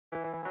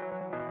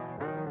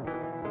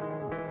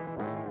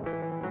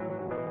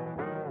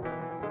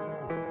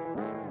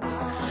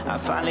I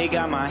finally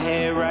got my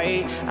head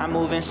right. I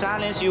move in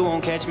silence, you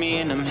won't catch me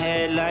in them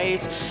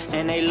headlights.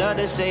 And they love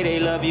to say they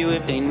love you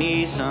if they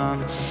need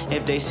some.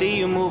 If they see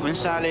you moving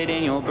solid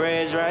and your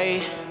bread's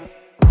right.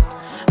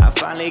 I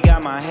finally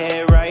got my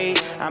head right.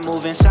 I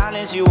move in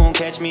silence, you won't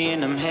catch me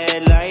in them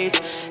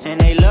headlights. And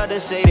they love to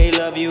say they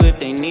love you if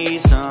they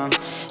need some.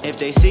 If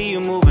they see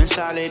you moving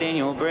solid and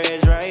your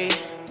bread's right.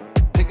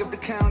 Pick up the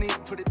county,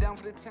 put it down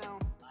for the town.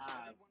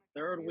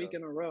 Third week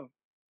in a row.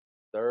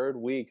 Third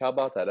week. How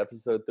about that?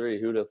 Episode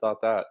 3. Who'd have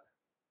thought that?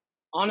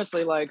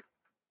 Honestly, like,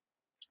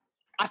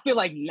 I feel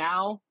like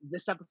now,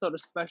 this episode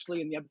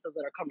especially, and the episodes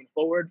that are coming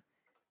forward,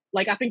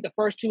 like, I think the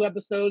first 2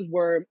 episodes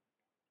were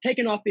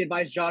taking off the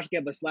advice Josh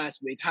gave us last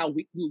week, how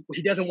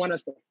he doesn't want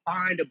us to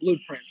find a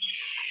blueprint.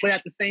 But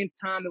at the same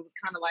time, it was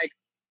kind of like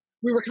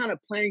we were kind of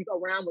playing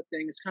around with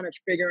things, kind of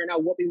figuring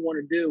out what we want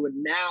to do.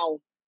 And now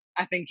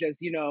I think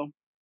just,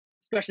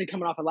 especially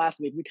coming off of last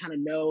week, we kind of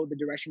know the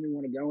direction we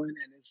want to go in,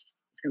 and it's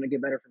going to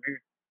get better from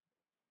here.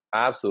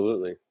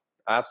 Absolutely.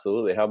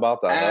 Absolutely. How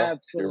about that?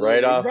 Absolutely.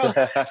 Right off.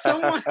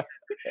 Bro,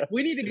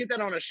 we need to get that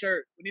on a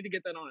shirt.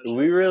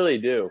 We really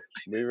do.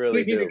 We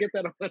need to get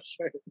that on a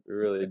shirt. We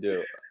really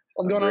do.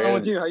 What's going on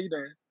with you? How you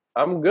doing?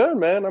 I'm good,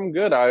 man. I'm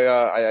good.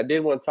 I did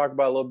want to talk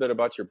about a little bit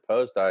about your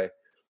post. I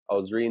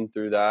was reading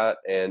through that,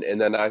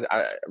 and then I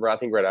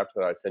think right after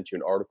that I sent you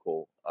an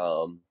article.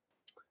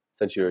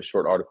 Sent you a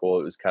short article.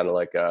 It was kind of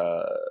like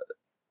I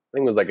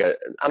think it was like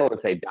I don't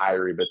want to say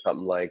diary, but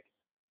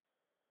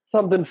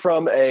something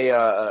from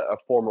a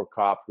former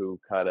cop who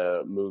kind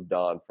of moved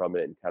on from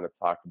it and kind of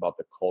talked about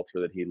the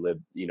culture that he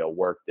lived,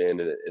 worked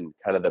in, and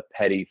kind of the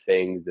petty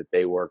things that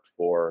they worked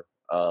for.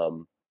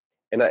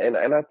 And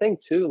I think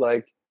too,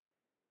 like,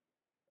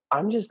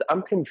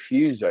 I'm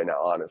confused right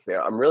now, honestly.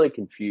 I'm really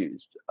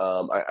confused.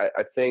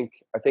 I think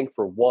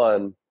for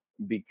one,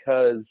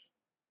 because,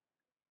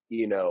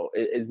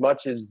 as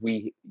much as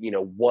we,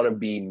 want to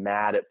be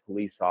mad at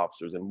police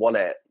officers and want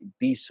to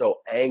be so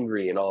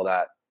angry and all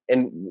that,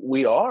 and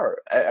we are,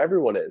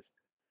 everyone is,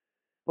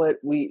 but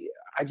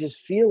I just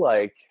feel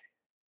like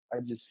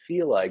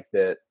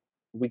that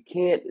we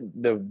can't,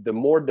 the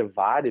more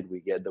divided we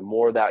get, the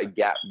more that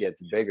gap gets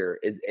bigger.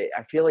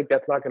 I feel like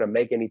that's not going to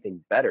make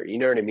anything better. You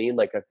know what I mean?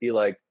 Like, I feel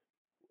like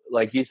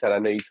you said, I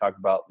know you talked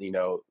about,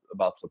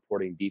 about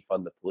supporting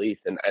defund the police,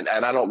 and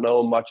I don't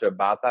know much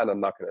about that, and I'm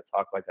not going to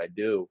talk like I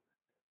do,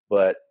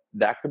 but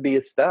that could be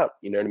a step.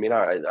 You know what I mean?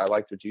 I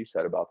liked what you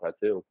said about that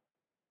too.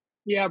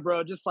 Yeah,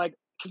 bro. Just like,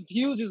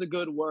 confused is a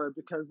good word,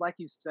 because like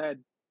you said,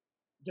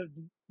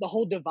 the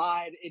whole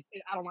divide,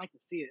 I don't like to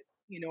see it.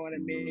 You know what I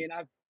mean?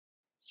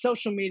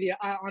 Social media,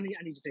 I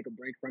need to take a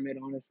break from it,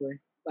 honestly.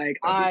 Like,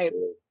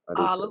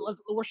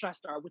 where should I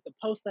start? With the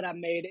post that I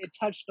made, it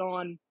touched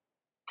on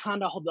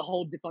kind of the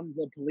whole defund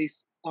the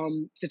police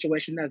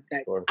situation that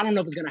sure. I don't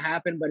know if it's going to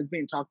happen, but it's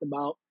being talked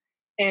about.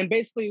 And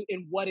basically,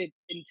 in what it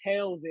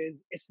entails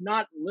is, it's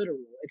not literal.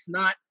 It's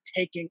not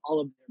taking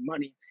all of their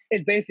money.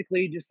 It's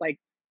basically just like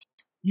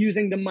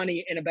using the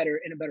money in a better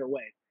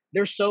way.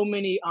 There's so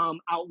many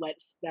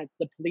outlets that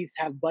the police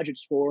have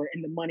budgets for,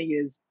 and the money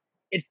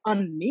it's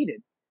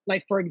unneeded.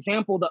 Like, for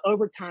example, the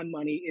overtime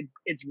money,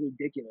 it's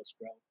ridiculous,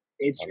 bro.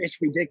 It's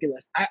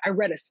ridiculous. I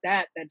read a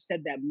stat that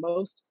said that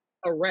most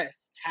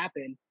arrests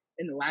happen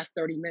in the last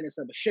 30 minutes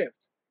of a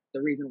shift.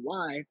 The reason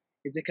why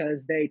is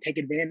because they take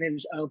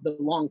advantage of the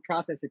long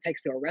process it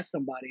takes to arrest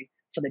somebody.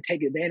 So they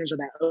take advantage of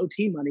that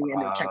OT money,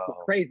 and their checks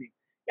look crazy.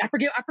 I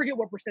forget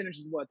what percentage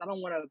it was. I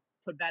don't want to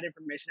put that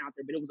information out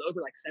there, but it was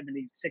over like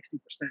 70,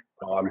 60%.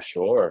 Oh, I'm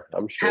sure.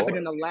 Happened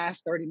in the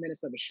last 30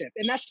 minutes of a shift.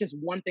 And that's just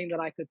one thing that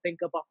I could think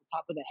of off the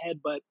top of the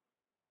head, but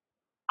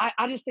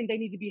I just think they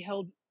need to be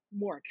held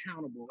more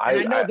accountable.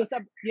 And I know this.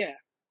 Yeah.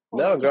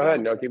 No, go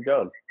ahead. No, keep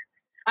going.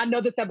 I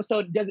know this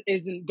episode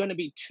isn't going to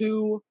be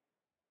too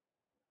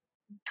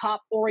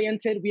cop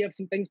oriented. We have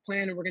some things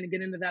planned, and we're going to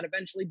get into that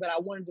eventually. But I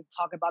wanted to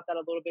talk about that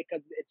a little bit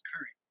because it's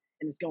current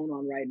and it's going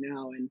on right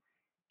now. And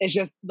it's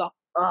just bro,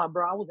 I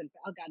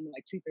got into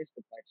like 2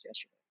 Facebook fights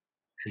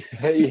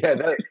yesterday. Yeah,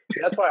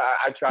 that's why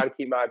I try to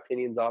keep my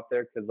opinions off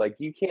there, because like,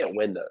 you can't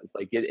win those.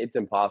 Like, it's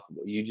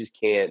impossible. You just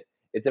can't.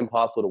 It's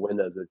impossible to win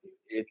those.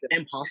 It's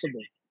impossible.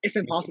 It's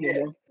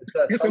impossible,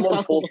 bro. It's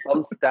someone pulled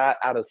some stat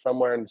out of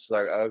somewhere, and it's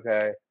like,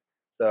 okay.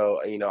 So,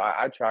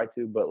 I try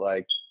to, but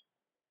like,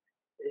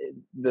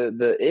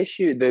 the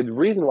issue, the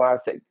reason why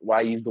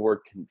I use the word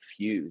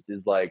confused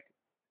is, like,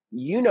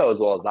 as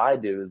well as I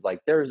do, is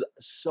like, there's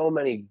so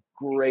many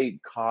great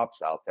cops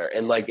out there,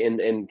 and like,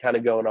 and kind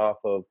of going off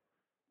of,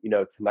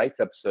 tonight's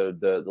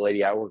episode, the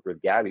lady I work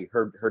with, Gabby,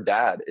 her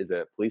dad is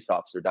a police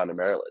officer down in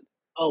Maryland.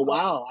 Oh,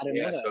 wow. I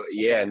didn't know that. So,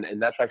 yeah,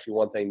 and that's actually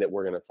one thing that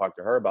we're going to talk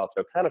to her about.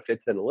 So it kind of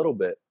fits in a little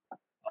bit.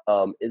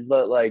 Is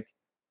that, like,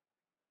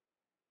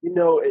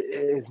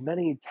 as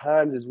many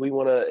times as we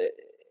want to,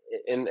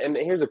 and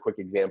here's a quick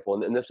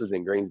example, and this was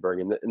in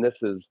Greensburg, and this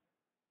is,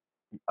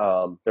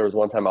 there was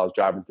one time I was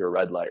driving through a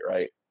red light,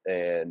 right?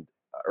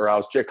 Or I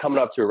was just coming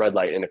up to a red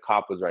light, and a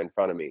cop was right in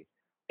front of me.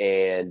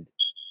 And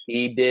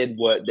he did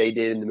what they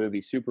did in the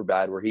movie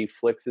Superbad, where he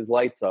flicks his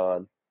lights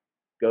on,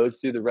 goes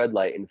through the red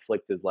light and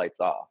flicks his lights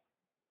off.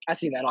 I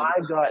see that all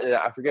the time.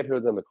 I forget who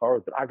was in the car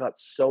with, but I got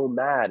so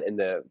mad. And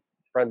the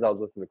friends I was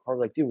with in the car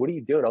were like, dude, what are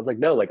you doing? I was like,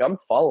 no, like, I'm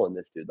following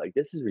this dude. Like,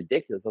 this is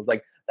ridiculous. I was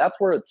like, that's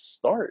where it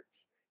starts.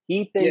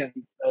 He thinks Yeah.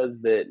 because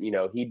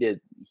that,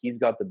 he's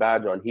got the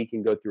badge on, he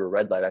can go through a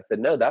red light. I said,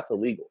 no, that's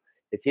illegal.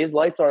 If his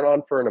lights aren't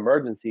on for an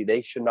emergency,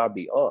 they should not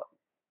be on.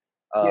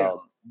 Yeah.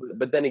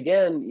 But then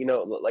again,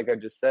 like I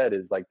just said,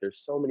 is like there's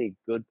so many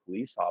good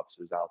police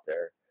officers out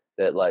there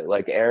that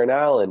like Aaron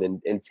Allen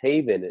and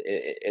Taven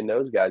and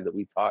those guys that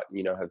we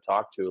have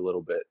talked to a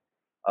little bit.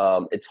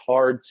 It's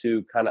hard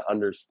to kind of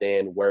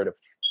understand where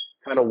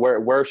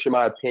should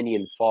my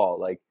opinion fall?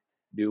 Like,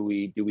 do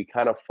we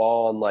kind of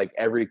fall on like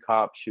every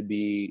cop should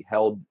be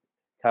held,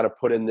 kind of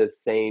put in this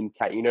same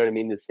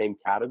the same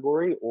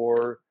category,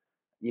 or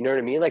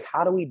like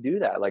how do we do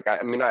that? Like, I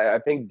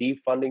think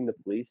defunding the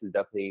police is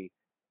definitely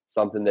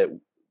something that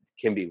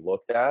can be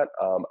looked at.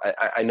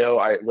 I know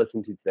I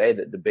listened to today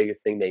that the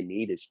biggest thing they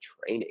need is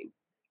training,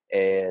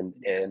 and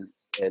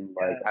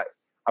like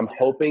I'm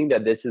hoping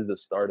that this is the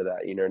start of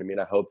that. You know what I mean?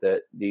 I hope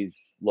that these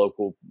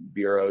local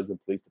bureaus and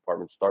police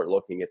departments start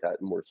looking at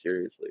that more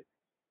seriously.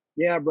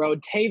 Yeah, bro.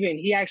 Taven,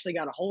 he actually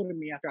got a hold of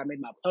me after I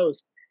made my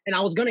post, and I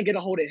was gonna get a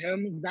hold of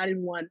him because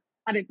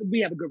we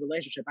have a good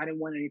relationship. I didn't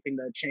want anything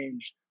to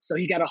change, so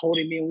he got a hold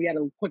of me and we had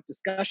a quick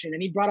discussion.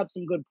 And he brought up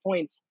some good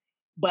points,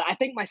 but I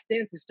think my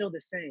stance is still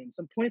the same.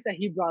 Some points that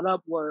he brought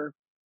up were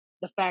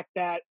the fact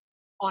that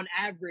on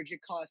average it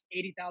costs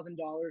 $80,000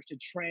 to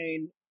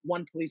train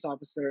one police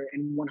officer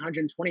and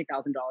 $120,000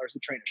 to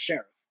train a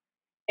sheriff.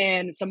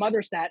 And some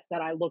other stats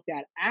that I looked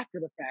at after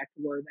the fact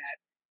were that,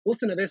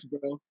 listen to this,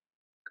 bro.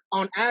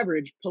 On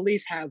average,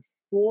 police have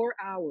 4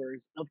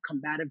 hours of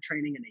combative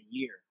training in a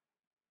year.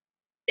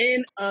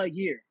 In a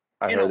year.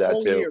 I in heard a that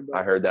whole too. year, bro.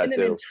 I heard that in too.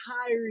 In an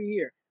entire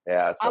year.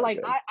 Yeah.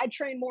 I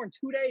train more in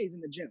 2 days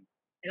in the gym.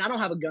 And I don't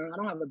have a gun. I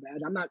don't have a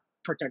badge. I'm not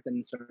protecting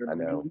the service.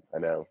 I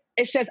know.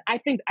 It's just I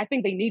think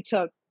they need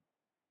to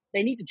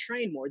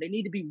train more. They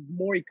need to be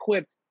more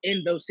equipped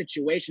in those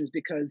situations,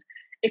 because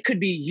it could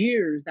be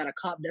years that a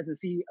cop doesn't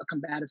see a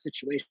combative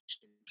situation.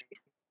 It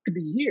could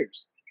be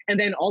years. And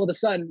then all of a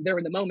sudden, they're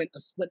in the moment, a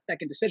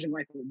split-second decision,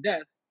 life or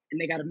death, and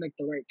they got to make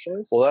the right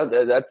choice. Well,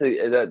 that's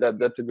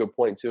a good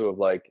point too. Of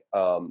like,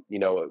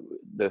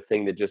 the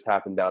thing that just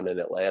happened down in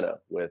Atlanta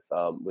with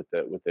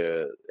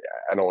the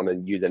I don't want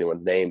to use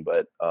anyone's name,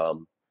 but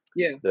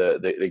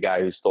the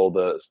guy who steals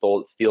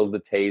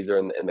the taser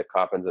and the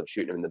cop ends up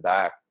shooting him in the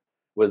back,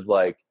 was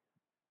like,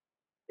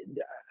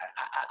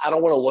 I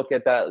don't want to look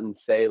at that and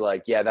say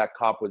like, yeah, that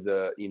cop was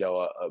a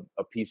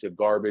piece of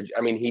garbage.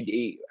 I mean,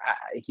 he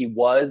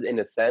was in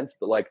a sense,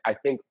 but like, I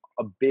think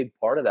a big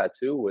part of that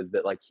too was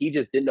that like, he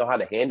just didn't know how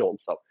to handle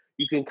himself.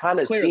 You can kind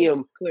of see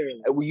him.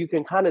 Clearly. You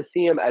can kind of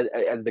see him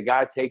as the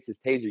guy takes his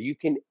taser. You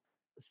can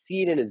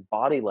see it in his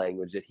body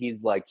language that he's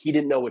like, he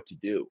didn't know what to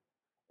do.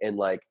 And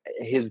like,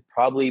 his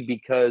probably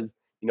because,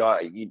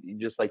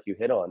 just like you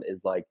hit on, is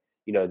like,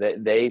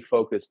 they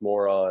focus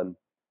more on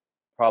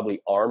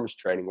probably arms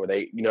training, where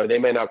they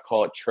may not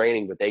call it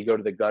training, but they go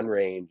to the gun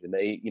range and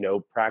they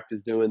practice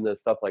doing the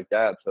stuff like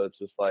that. So it's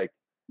just like,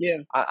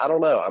 I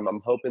don't know.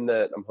 I'm hoping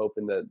that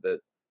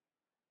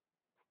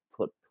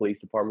police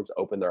departments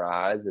open their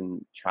eyes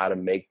and try to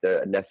make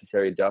the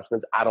necessary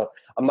adjustments. I'm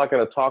not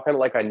going to talk on it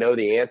like I know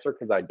the answer,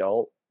 because I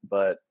don't,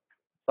 but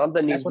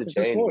something needs to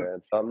change,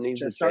 man. Something needs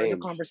to change. Starting the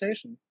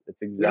conversation. It's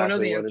exactly we don't know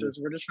the answers.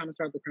 We're just trying to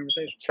start the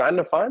conversation. Trying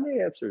to find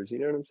the answers. You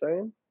know what I'm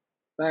saying?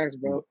 Thanks,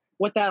 bro.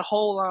 With that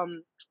whole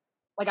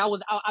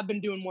I've been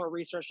doing more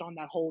research on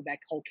that whole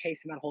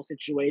case and that whole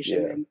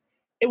situation, and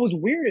it was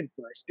weird at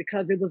first,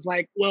 because it was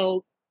like,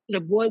 well,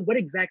 what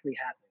exactly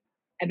happened?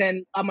 And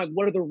then I'm like,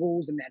 what are the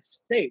rules in that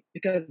state?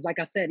 Because like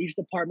I said, each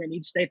department,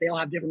 each state, they all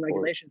have different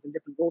regulations and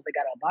different rules they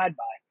got to abide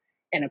by.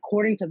 And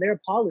according to their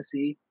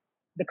policy,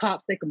 the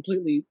cops, they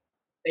completely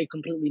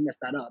messed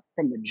that up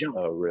from the jump.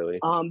 Oh, really?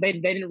 They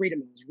didn't read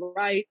them his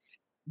rights.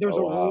 There's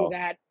a rule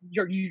that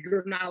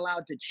you're not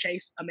allowed to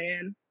chase a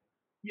man.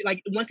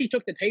 Like, once he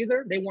took the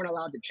taser, they weren't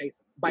allowed to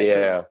chase him.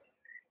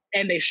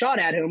 And they shot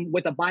at him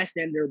with a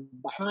bystander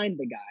behind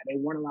the guy. They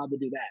weren't allowed to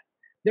do that.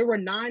 There were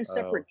 9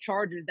 separate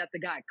charges that the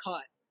guy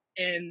caught,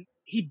 and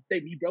he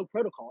broke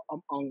protocol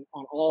on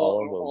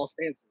all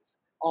stances,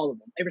 all of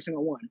them, every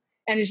single one.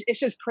 And it's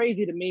just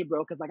crazy to me,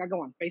 bro, because like, I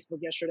go on Facebook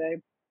yesterday,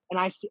 and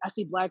I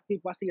see black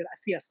people. I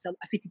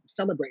see people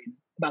celebrating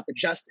about the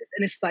justice,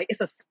 and it's like,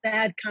 it's a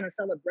sad kind of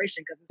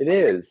celebration, because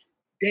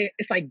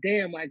it's like,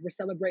 damn, like, we're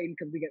celebrating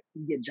because we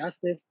get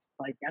justice.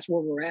 Like, that's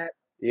where we're at.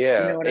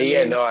 Yeah. You know what I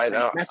mean? No, I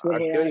feel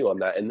at. you on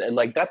that. And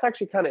like, that's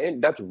actually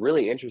that's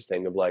really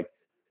interesting, of like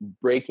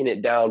breaking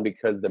it down,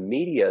 because the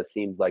media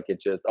seems like it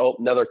just,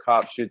 another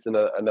cop shoots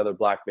another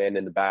black man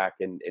in the back,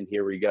 and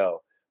here we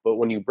go. But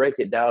when you break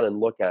it down and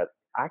look at,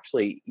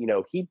 actually,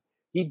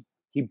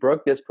 he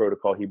broke this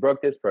protocol. He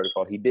broke this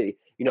protocol. He did,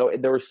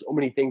 there were so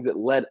many things that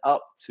led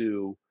up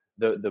to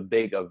the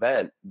big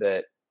event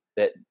that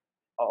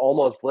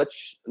almost, I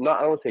don't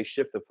want to say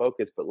shift the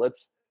focus, but let's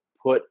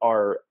put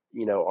our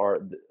our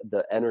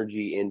the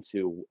energy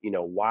into,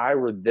 why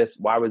was this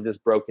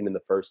broken in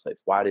the first place?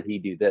 Why did he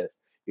do this?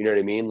 You know what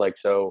I mean? Like,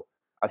 so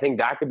I think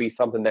that could be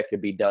something that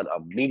could be done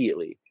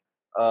immediately.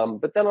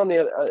 But then on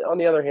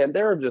the other hand,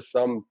 there are just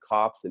some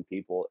cops and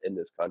people in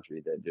this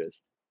country that just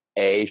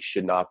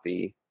should not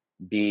be,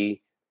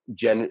 b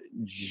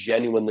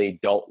genuinely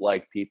don't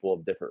like people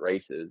of different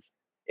races,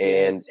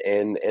 and Yes.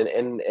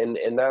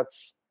 and that's,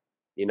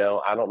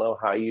 I don't know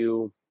how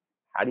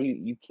do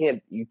you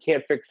can't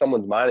fix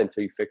someone's mind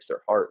until you fix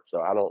their heart.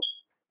 So I don't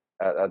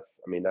that's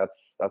I mean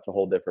that's a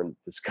whole different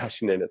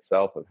discussion in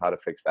itself of how to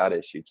fix that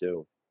issue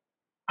too.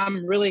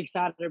 I'm really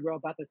excited, bro,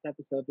 about this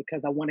episode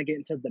because I want to get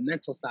into the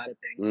mental side of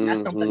things. And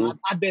that's something Hmm.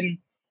 I've been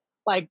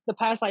like the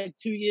past like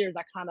 2 years.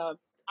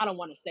 I don't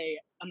want to say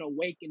an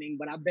awakening,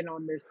 but I've been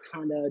on this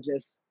kind of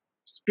just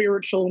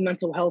spiritual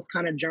mental health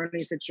kind of journey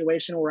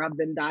situation where I've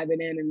been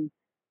diving in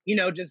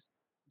and, just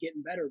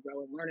getting better,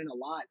 bro, and learning a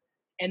lot.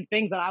 And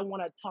things that I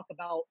want to talk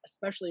about,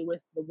 especially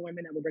with the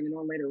women that we're bringing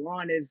on later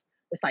on, is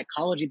the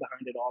psychology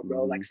behind it all,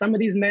 bro. Hmm. Like some of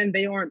these men,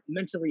 they aren't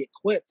mentally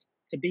equipped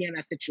to be in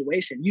that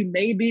situation. You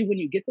may be when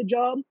you get the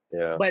job,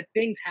 Yeah, but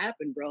things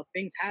happen, bro.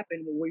 Things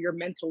happen where your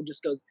mental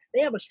just goes.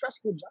 They have a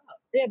stressful job.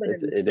 They have an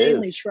it is.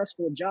 insanely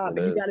stressful job,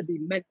 It and you is. got to be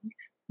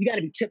you got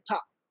to be tip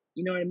top.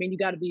 You know what I mean? You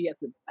got to be at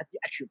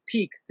your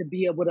peak to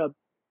be able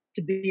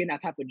to be in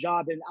that type of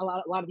job. And a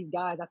lot of these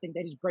guys, I think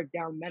they just break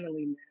down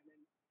mentally, man.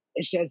 And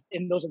it's just,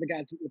 and those are the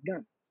guys with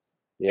guns.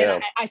 And Yeah.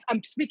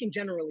 I'm speaking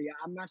generally.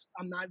 I'm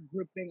not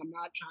grouping. I'm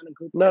not trying to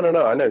group No, no, no.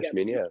 everything I know what together.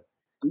 you mean.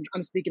 Yeah.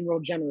 I'm speaking real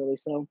generally.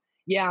 So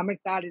yeah, I'm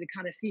excited to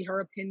kind of see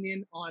her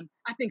opinion on.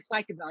 I think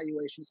psych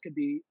evaluations could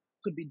be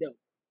done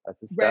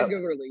That's a step.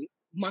 regularly,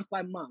 month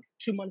by month,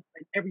 2 months,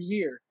 like every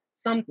year,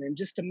 something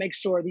just to make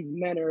sure these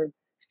men are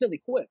still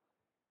equipped.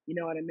 You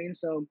know what I mean?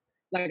 So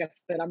like I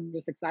said, I'm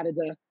just excited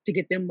to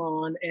get them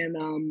on.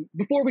 And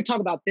before we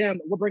talk about them,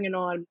 we're bringing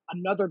on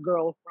another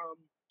girl from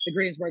the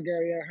Greensburg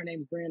area. Her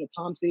name's Brianna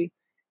Thompson.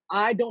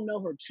 I don't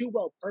know her too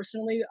well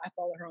personally. I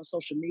follow her on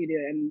social media,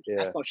 and I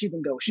Yeah. saw she's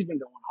been going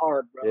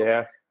hard, bro.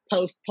 Yeah.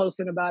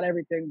 Posting about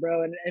everything,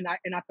 bro. And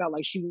I felt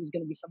like she was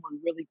gonna be someone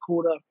really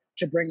cool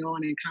to bring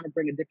on and kind of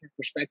bring a different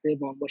perspective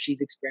on what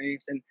she's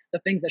experienced and the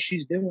things that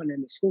she's doing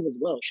in the school as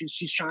well.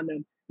 She's trying to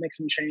make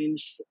some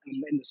change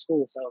in the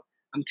school, so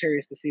I'm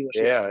curious to see what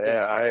she has Yeah, to say.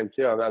 yeah, I am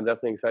too. I'm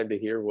definitely excited to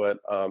hear what.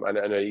 I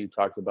know you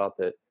talked about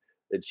that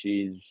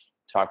she's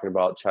talking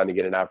about trying to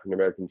get an African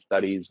American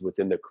studies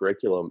within the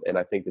curriculum, and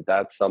I think that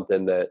that's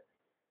something that,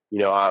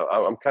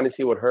 I'm kind of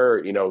see what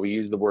her. We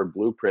use the word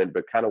blueprint,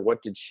 but kind of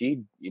what did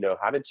she,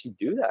 how did she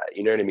do that?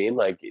 You know what I mean?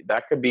 Like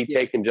that could be Yeah,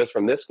 taken just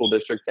from this school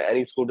district to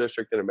any school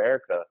district in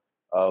America.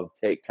 Of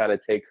take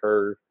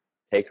her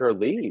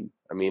lead.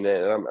 I mean,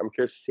 and I'm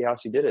curious to see how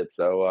she did it.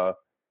 So I'm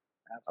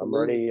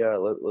absolutely.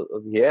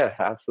 ready. Yeah,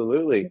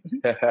 absolutely.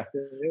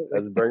 Absolutely.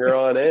 Let's bring her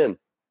on in.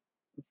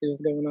 Let's see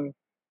what's going on.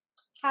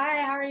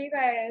 Hi, how are you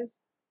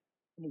guys?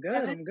 I'm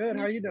good. I'm good.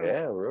 How are you doing?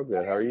 Yeah, real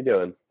good. How are you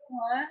doing?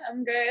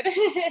 I'm good.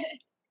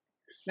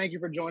 Thank you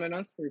for joining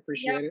us. We Yeah,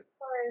 appreciate of it.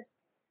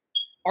 course.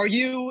 Are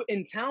you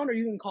in town? Are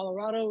you in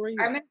Colorado? Where are you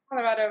I'm at? in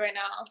Colorado right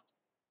now.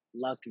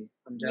 Lucky.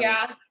 I'm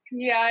Yeah, jealous.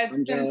 yeah, it's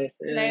I'm been jealous.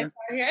 super nice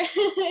Yeah. out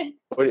here.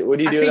 What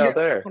are you I doing see out your.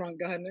 there? Hold on.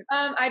 Go ahead, Nick.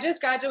 I just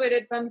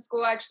graduated from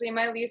school actually.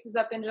 My lease is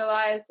up in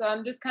July, so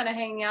I'm just kind of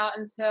hanging out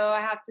until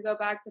I have to go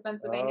back to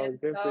Pennsylvania. Oh,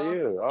 good for So,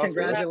 you. Awesome. That's cool.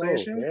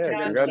 Congratulations. Yeah, yeah,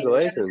 thank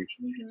Congratulations. congratulations.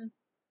 you.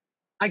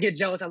 I get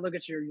jealous. I look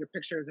at your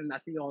pictures and I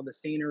see all the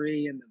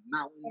scenery and the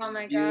mountains Oh and the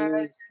my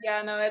gosh. views.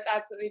 Yeah, no, it's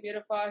absolutely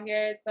beautiful out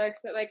here. It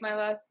sucks that like my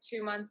last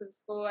 2 months of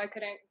school I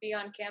couldn't be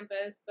on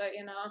campus, but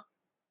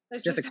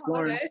that's Just just how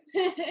exploring. it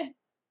is.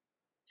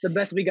 The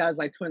best we got is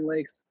like Twin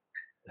Lakes.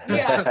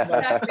 Yeah, That's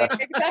about,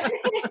 exactly, exactly.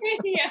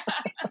 Yeah,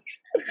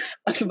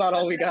 that's about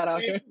all we got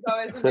out here. it's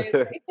always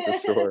amazing. For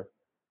sure.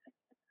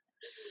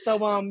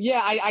 So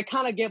yeah, I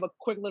kind of gave a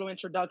quick little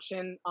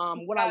introduction. Yeah,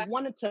 What I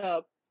wanted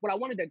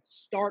to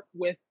start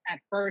with at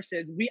first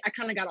is I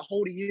kind of got a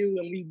hold of you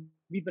and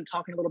we've been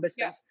talking a little bit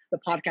yeah, since the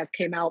podcast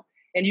came out,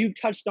 and you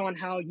touched on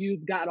how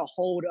you've got a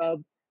hold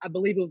of, I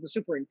believe it was the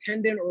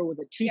superintendent or it was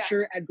a yeah.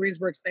 teacher at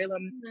Greensburg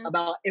Salem Mhm.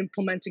 about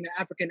implementing an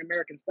African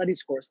American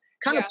studies course.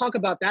 Kind of Yeah, talk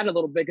about that a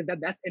little bit because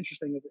that's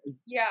interesting.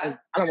 yeah.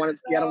 I don't want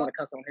to I don't So, want to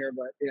cuss on here,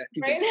 but yeah,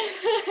 keep right?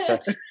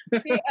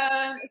 going.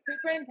 The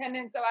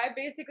superintendent. So I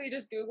basically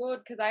just Googled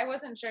because I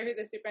wasn't sure who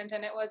the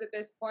superintendent was at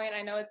this point.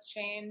 I know it's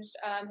changed.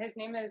 His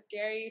name is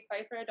Gary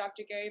Pfeiffer,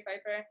 Dr. Gary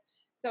Pfeiffer.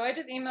 So I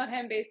just emailed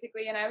him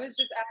basically, and I was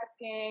just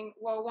asking.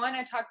 Well, one,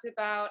 I talked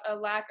about a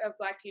lack of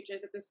Black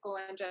teachers at the school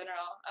in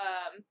general.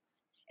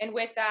 And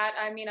with that,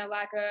 I mean a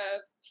lack of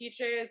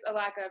teachers, a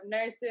lack of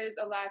nurses,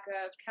 a lack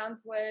of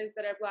counselors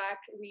that are Black.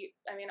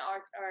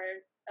 Our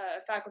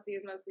faculty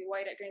is mostly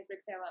white at Greensburg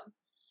Salem.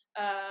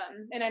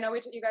 And I know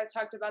you guys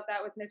talked about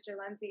that with Mr.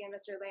 Lindsay and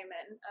Mr.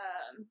 Lehman.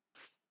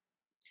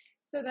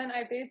 So then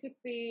I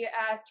basically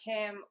asked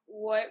him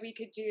what we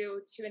could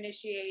do to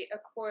initiate a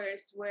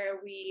course where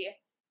we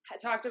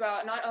talked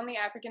about not only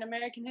African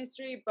American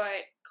history,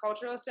 but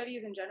cultural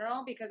studies in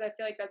general, because I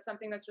feel like that's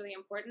something that's really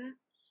important.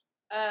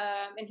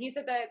 And he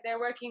said that they're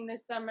working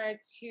this summer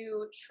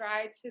to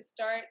try to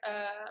start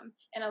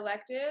an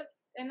elective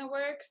in the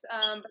works.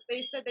 But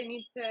they said they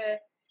need to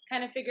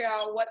kind of figure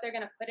out what they're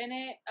going to put in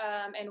it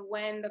and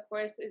when the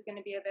course is going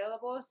to be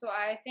available. So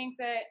I think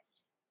that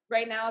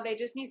right now they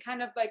just need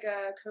kind of like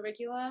a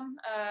curriculum,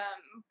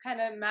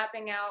 kind of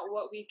mapping out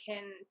what we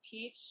can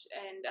teach.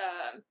 And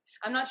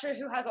I'm not sure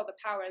who has all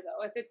the power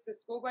though, if it's the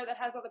school board that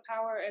has all the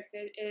power, if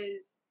it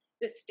is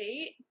the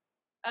state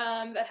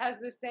that has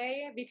the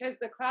say, because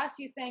the class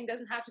he's saying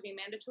doesn't have to be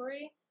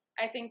mandatory.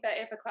 I think that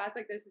if a class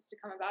like this is to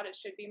come about, it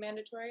should be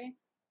mandatory.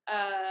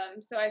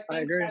 So I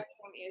think that's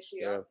the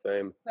issue. Yeah,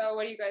 same. So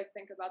what do you guys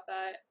think about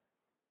that?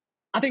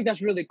 I think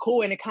that's really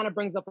cool, and it kind of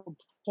brings up a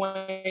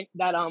point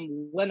that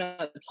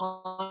Lena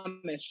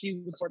Thomas, she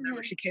was a board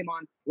member. She came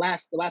on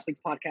last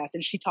week's podcast,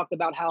 and she talked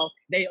about how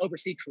they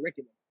oversee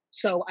curriculum.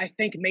 So I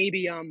think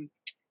maybe I'm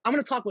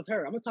gonna talk with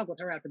her. I'm gonna talk with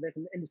her after this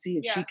and to see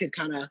if she could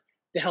kind of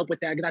to help with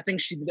that, because I think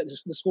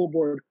the school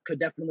board could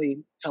definitely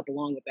help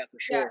along with that for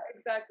sure. Yeah,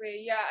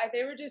 exactly. Yeah,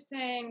 they were just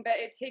saying that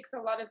it takes a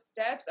lot of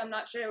steps. I'm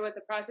not sure what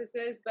the process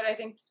is, but I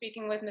think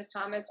speaking with Ms.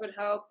 Thomas would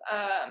help.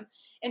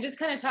 And just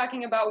kind of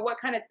talking about what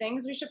kind of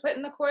things we should put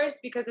in the course,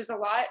 because there's a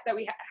lot that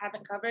we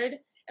haven't covered.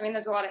 I mean,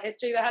 there's a lot of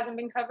history that hasn't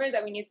been covered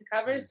that we need to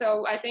cover.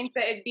 So I think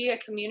that it'd be a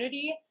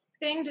community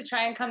thing to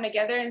try and come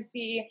together and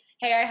see,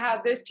 hey, I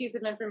have this piece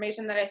of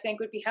information that I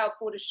think would be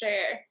helpful to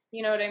share.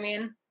 You know what I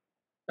mean?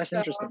 That's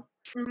interesting.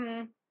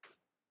 Mm-hmm.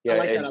 Yeah, I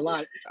like that a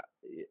lot.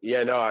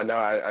 Yeah, no,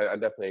 I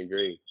definitely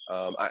agree.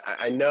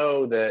 I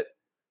know that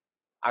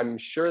I'm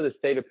sure the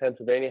state of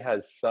Pennsylvania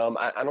has some,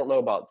 I don't know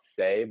about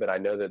say, but I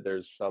know that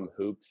there's some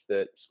hoops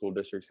that school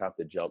districts have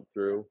to jump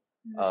through.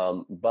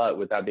 Mm-hmm. But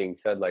with that being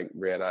said, like,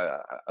 Brianna,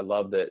 I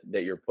love that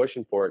you're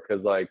pushing for it,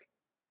 because like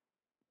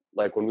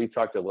when we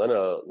talked to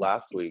Lena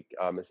last week,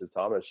 Mrs.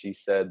 Thomas, she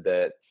said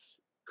that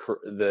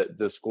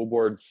the school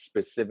board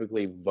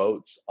specifically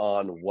votes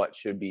on what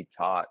should be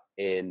taught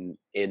in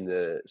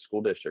the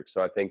school district.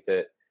 So I think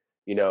that,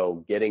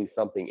 getting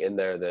something in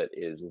there that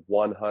is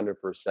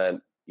 100%,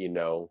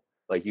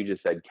 like you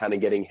just said, kind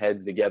of getting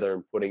heads together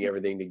and putting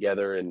everything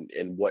together and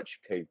what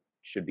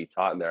should be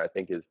taught in there, I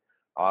think is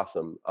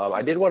awesome.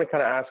 I did want to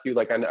kind of ask you,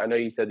 like, I know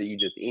you said that you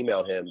just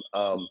emailed him.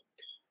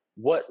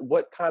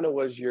 What kind of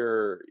was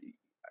your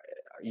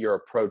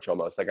approach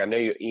almost? Like, I know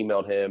you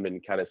emailed him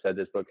and kind of said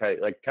this, but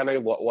kind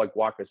of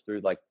walk us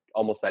through like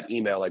almost that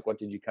email. Like, what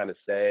did you kind of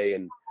say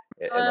and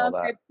all that?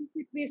 I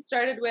basically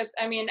started with,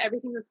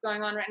 everything that's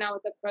going on right now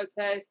with the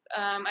protests.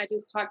 I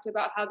just talked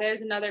about how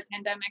there's another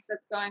pandemic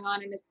that's going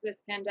on, and it's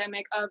this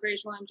pandemic of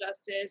racial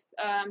injustice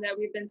that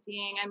we've been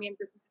seeing.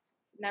 This has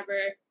never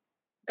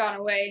gone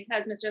away,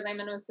 as Mr.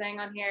 Lehman was saying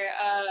on here.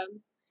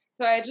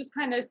 So I just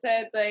kind of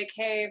said, like,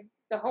 hey,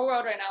 the whole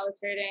world right now is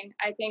hurting.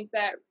 I think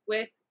that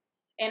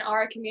in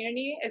our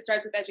community, it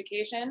starts with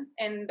education,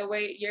 and the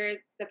way you're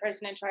the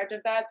person in charge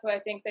of that. So I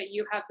think that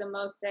you have the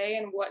most say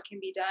in what can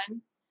be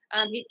done.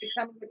 He did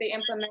something that they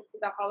implemented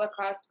the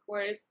Holocaust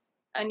course,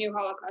 a new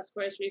Holocaust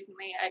course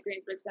recently at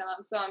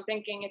Greensburg-Salem. So I'm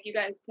thinking if you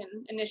guys can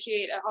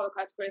initiate a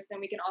Holocaust course, then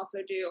we can also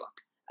do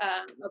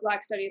a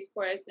Black Studies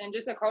course and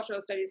just a cultural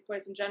studies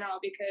course in general,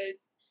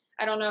 because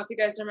I don't know if you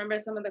guys remember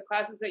some of the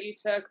classes that you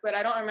took, but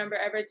I don't remember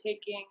ever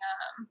taking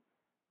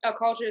a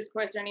cultures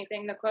course or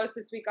anything. The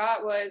closest we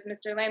got was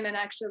Mr. Lehman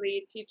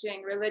actually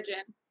teaching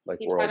religion. Like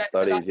world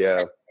studies,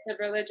 yeah. Of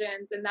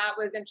religions, and that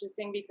was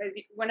interesting because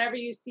whenever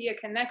you see a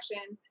connection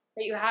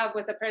that you have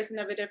with a person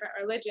of a different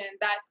religion,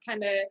 that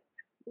kind of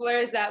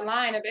blurs that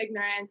line of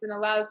ignorance and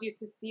allows you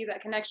to see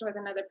that connection with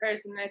another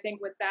person. And I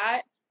think with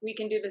that, we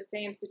can do the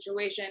same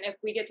situation. If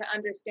we get to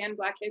understand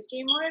Black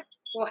history more,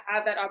 we'll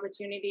have that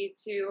opportunity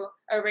to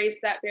erase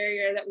that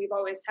barrier that we've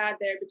always had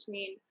there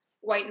between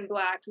white and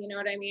Black. You know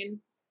what I mean?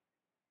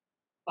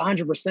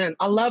 100%.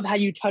 I love how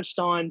you touched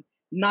on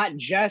not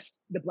just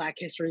the Black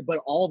history, but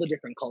all the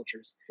different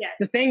cultures. Yes.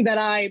 The thing that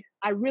I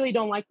really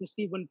don't like to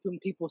see when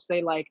people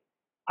say, like,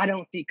 I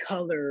don't see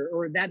color,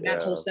 or that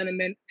whole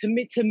sentiment.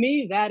 To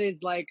me, that is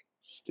like,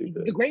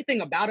 stupid. The great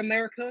thing about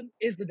America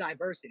is the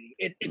diversity.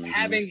 It's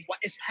having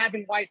white friends, it's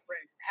having Black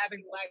friends,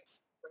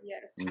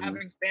 it's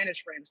having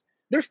Spanish friends.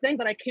 There's things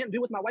that I can't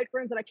do with my white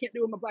friends that I can't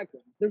do with my Black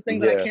friends. There's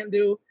things that I can't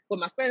do with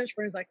my Spanish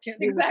friends I can't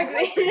do with my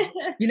white friends.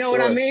 You know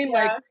what I mean?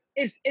 Yeah. Like,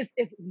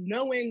 it's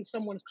knowing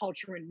someone's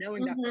culture and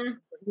knowing that person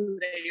for who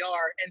they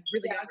are and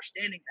really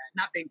understanding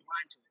that, not being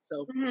blind to it.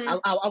 So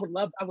I would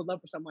love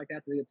for something like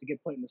that to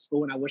get put in the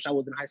school, and I wish I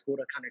was in high school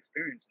to kind of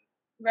experience it.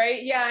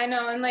 Right. Yeah, I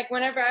know. And like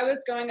whenever I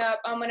was growing up,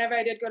 whenever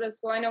I did go to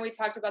school, I know we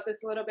talked about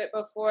this a little bit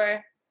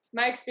before.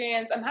 My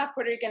experience, I'm half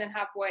Puerto Rican and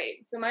half white.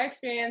 So my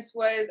experience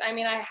was, I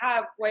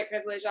have white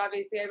privilege,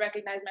 obviously. I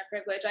recognize my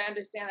privilege. I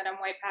understand that I'm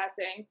white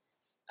passing.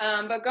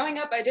 But growing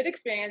up, I did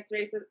experience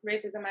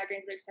racism at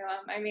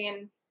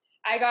Greensburg-Salem.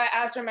 I got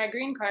asked where my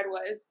green card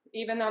was,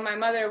 even though my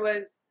mother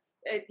was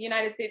a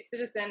United States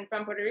citizen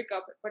from Puerto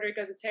Rico. Puerto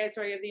Rico is a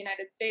territory of the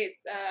United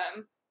States.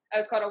 I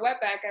was called a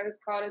wetback. I was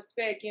called a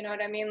spick. You know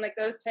what I mean? Like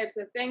those types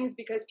of things,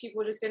 because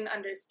people just didn't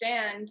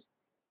understand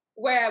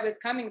where I was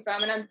coming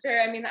from. And I'm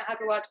sure, I mean, that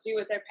has a lot to do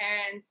with their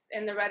parents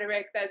and the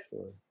rhetoric that's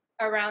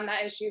around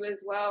that issue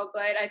as well.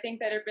 But I think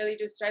that it really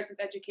just starts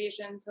with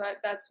education. So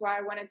that's why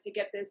I wanted to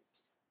get this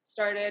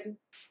started.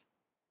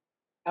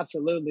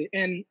 Absolutely.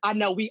 And I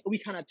know we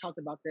kind of talked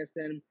about this,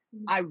 and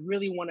I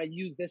really want to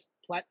use this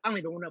I don't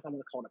even know if I want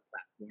to call it a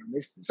platform.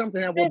 It's something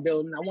that we're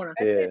building. I want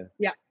to,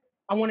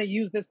 I want to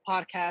use this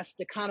podcast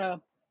to kind of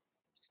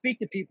speak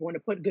to people and to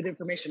put good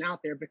information out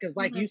there, because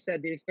like you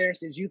said, the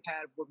experiences you've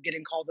had with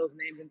getting called those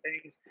names and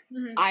things,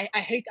 I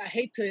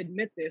hate to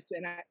admit this,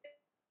 and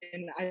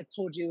I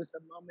told you it's a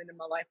moment in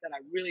my life that I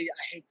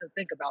hate to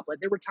think about,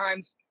 but there were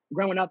times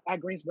growing up at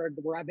Greensburg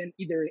where I've been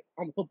either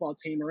on the football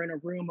team or in a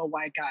room of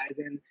white guys,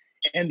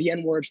 and the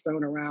N-word's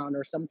thrown around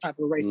or some type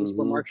of racist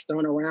remarks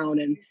thrown around,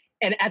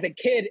 and as a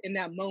kid in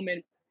that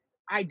moment,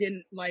 I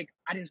didn't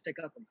stick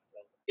up for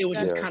myself. It was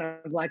just kind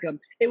of like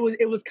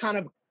it was kind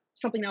of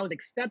something that was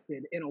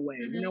accepted in a way,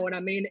 you know what I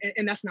mean?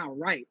 And that's not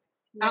right.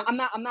 I'm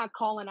not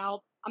calling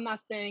out. I'm not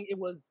saying it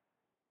was.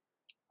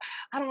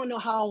 I don't know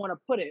how I want to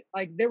put it.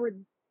 Like it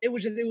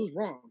was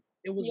wrong.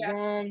 It was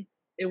wrong.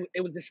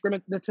 It was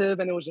discriminative,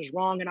 and it was just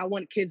wrong. And I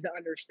want kids to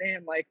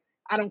understand, like,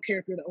 I don't care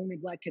if you're the only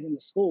black kid in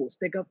the school,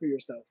 stick up for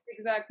yourself.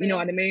 Exactly. You know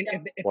what I mean? Yeah.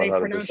 If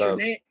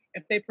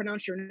they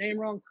pronounce your name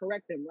wrong,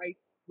 correct them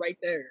right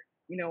there.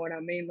 You know what I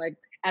mean? Like,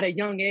 at a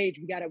young age,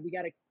 we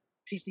gotta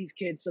teach these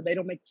kids so they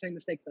don't make the same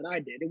mistakes that I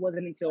did. It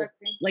wasn't until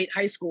late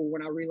high school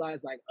when I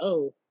realized, like,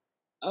 oh,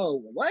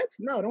 what?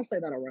 No, don't say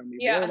that around me.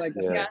 Bro. Like,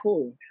 that's not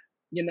cool.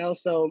 You know,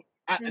 so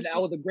that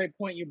was a great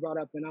point you brought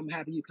up, and I'm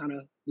happy you kind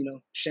of,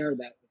 shared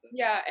that with us.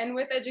 Yeah, and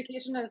with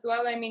education as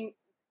well, I mean,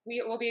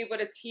 we will be able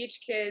to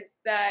teach kids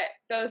that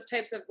those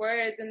types of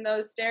words and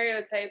those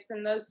stereotypes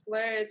and those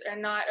slurs are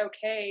not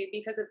okay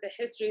because of the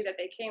history that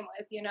they came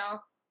with,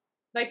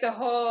 Like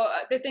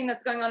the thing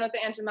that's going on with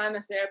the Aunt Jemima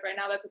syrup right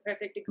now, that's a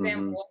perfect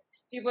example.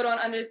 People don't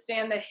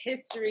understand the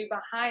history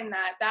behind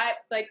that.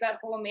 That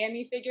whole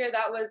mammy figure,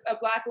 that was a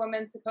black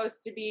woman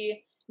supposed to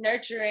be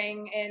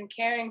nurturing and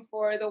caring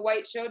for the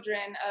white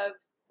children of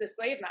the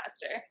slave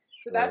master.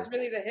 So that's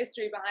really the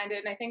history behind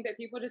it. And I think that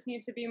people just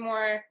need to be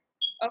more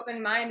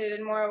open-minded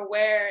and more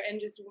aware and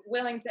just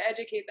willing to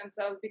educate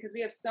themselves, because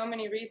we have so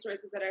many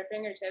resources at our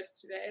fingertips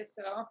today.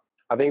 So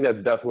I think that's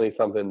definitely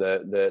something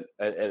that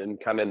and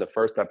kind of in the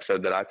first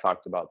episode that I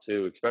talked about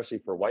too,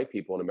 especially for white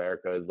people in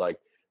America, is like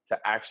to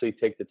actually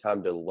take the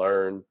time to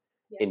learn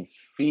and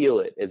feel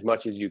it as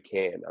much as you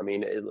can. I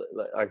mean,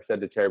 like I said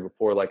to Terry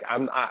before, like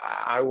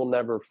I will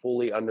never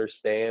fully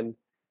understand,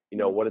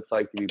 what it's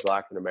like to be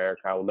black in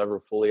America. I will never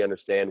fully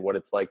understand what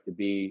it's like to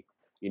be,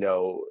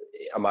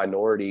 a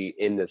minority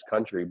in this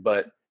country.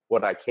 But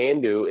what I can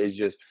do is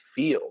just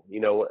feel,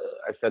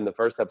 I said in the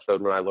first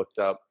episode when I looked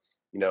up,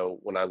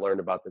 when I learned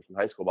about this in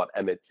high school about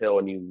Emmett Till,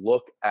 and you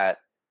look at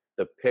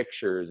the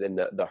pictures and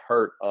the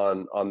hurt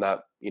on that,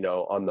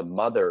 on the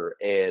mother,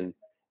 and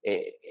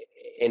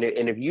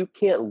if you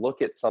can't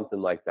look at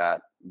something like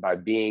that by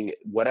being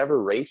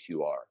whatever race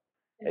you are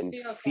and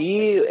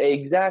feel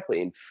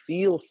exactly and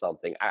feel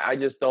something, I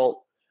just don't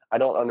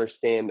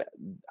understand.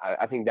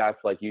 I think that's,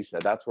 like you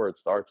said, that's where it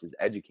starts, is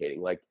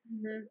educating. Like,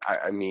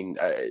 I mean,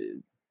 I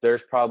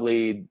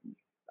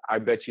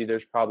bet you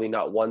there's probably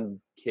not one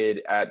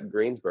kid at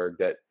Greensburg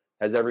that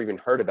has ever even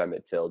heard of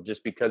Emmett Till,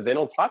 just because they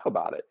don't talk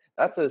about it.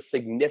 That's a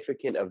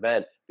significant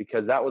event,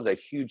 because that was a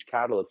huge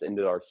catalyst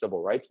into our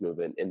civil rights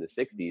movement in the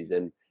 60s.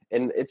 And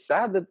it's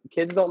sad that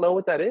kids don't know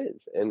what that is.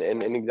 And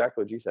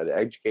exactly what you said,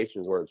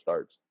 education is where it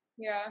starts.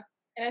 Yeah.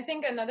 And I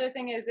think another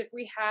thing is, if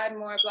we had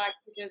more black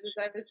teachers, as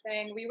I was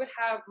saying, we would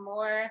have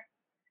more,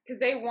 because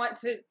they want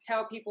to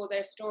tell people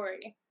their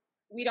story.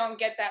 We don't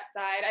get that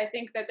side. I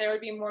think that there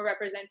would be more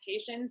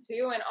representation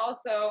too. And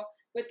also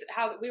with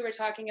how we were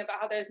talking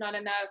about how there's not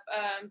enough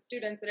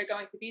students that are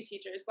going to be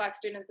teachers, black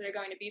students that are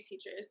going to be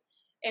teachers.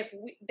 If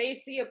they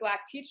see a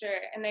black teacher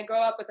and they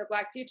grow up with a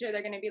black teacher,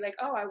 they're going to be like,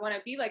 oh, I want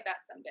to be like that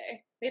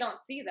someday. They don't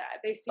see that.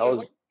 They see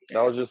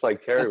that was just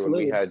like Terry.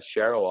 Absolutely. When we had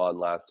Cheryl on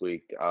last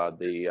week.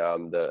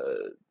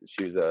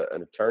 She was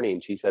an attorney,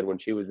 and she said when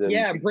she was in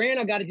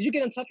Brianna got it. Did you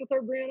get in touch with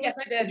her, Brianna? Yes,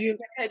 I did. You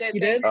did. You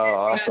did? Oh,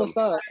 awesome. That's what's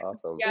up.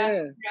 Awesome.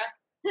 Yeah.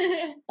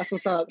 That's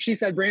what's up. She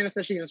said Brianna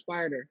said she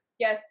inspired her.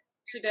 Yes,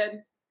 she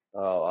did.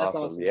 Oh,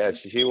 awesome. Yeah,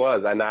 she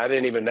was, and I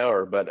didn't even know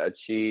her, but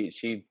she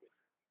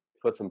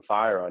put some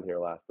fire on here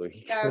last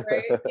week. Yeah,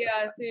 right.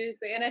 Yeah,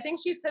 seriously. And I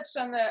think she touched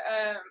on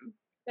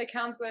the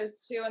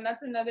counselors too, and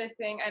that's another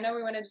thing. I know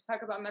we wanted to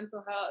talk about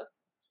mental health.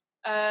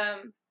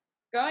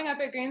 Growing up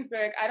at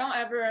Greensburg, I don't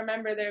ever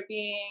remember there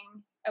being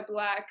a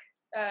black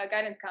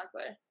guidance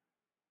counselor.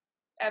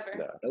 Ever.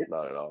 No,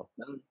 not at all.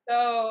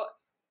 So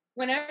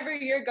whenever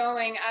you're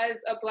going as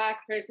a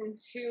black person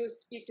to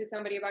speak to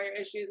somebody about your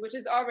issues, which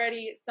is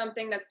already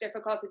something that's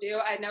difficult to do.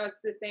 I know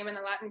it's the same in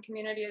the Latin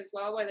community as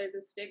well, where there's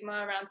a stigma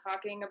around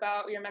talking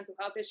about your mental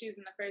health issues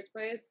in the first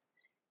place.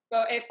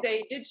 But if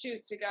they did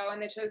choose to go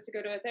and they chose to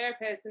go to a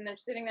therapist and they're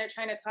sitting there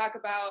trying to talk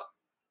about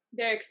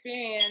their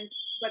experience,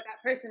 but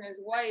that person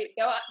is white,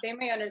 they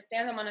may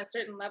understand them on a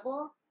certain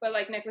level, but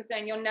like Nick was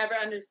saying, you'll never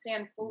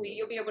understand fully.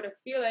 You'll be able to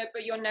feel it,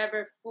 but you'll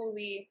never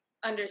fully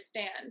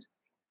understand.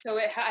 So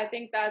I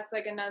think that's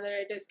like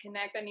another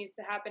disconnect that needs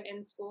to happen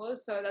in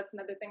schools. So that's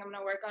another thing I'm going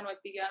to work on with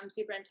the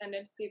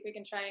superintendent, see if we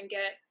can try and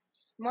get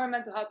more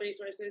mental health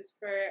resources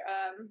for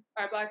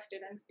our Black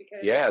students. Because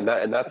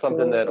and that's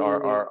something that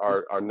Absolutely.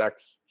 our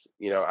next,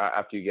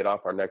 after you get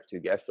off, our next two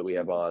guests that we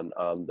have on,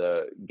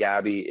 the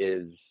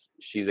Gabby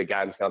she's a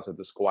guidance counselor at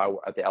the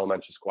school at the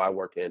elementary school I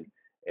work in,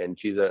 and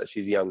she's a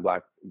young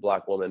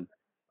black woman,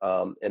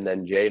 and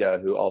then Jada,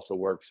 who also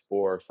works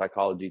for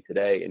Psychology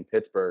Today in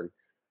Pittsburgh.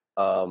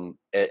 And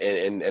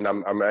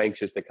I'm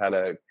anxious to kind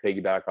of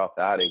piggyback off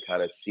that and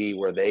kind of see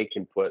where they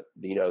can put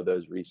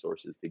those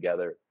resources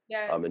together,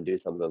 and do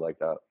something like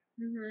that.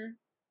 Mm-hmm.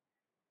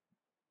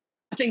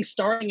 I think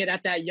starting it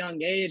at that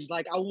young age,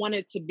 like I want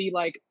it to be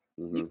like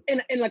Mm-hmm.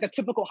 in like a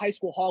typical high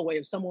school hallway.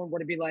 If someone were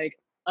to be like,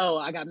 "Oh,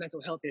 I got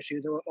mental health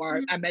issues,"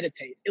 or I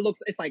meditate,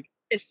 it's like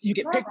you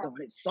get picked on.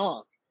 It's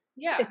soft.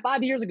 Yeah. If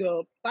 5 years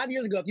ago, if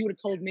you would have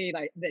told me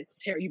like that,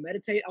 Terry, you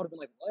meditate, I would have been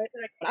like, what?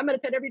 But I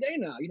meditate every day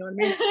now. You know what I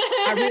mean?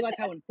 I realize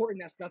how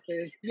important that stuff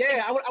is.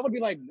 Yeah, I would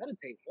be like,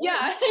 meditate. What?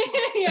 Yeah.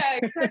 Yeah,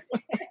 exactly.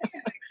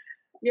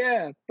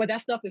 Yeah, but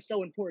that stuff is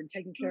so important.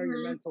 Taking care of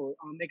your mental,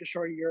 making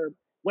sure you're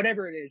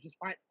whatever it is, just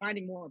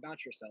finding more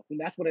about yourself, and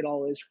that's what it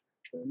all is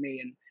for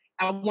me. And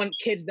I want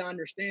kids to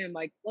understand,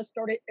 like, let's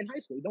start it in high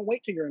school. Don't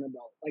wait till you're an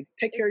adult. Like,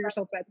 take care of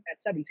yourself at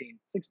 17,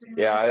 16.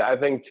 Yeah, I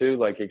think too,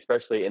 like,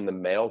 especially in the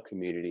male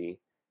community,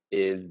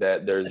 is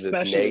that there's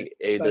there's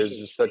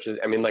just such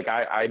a, I mean, like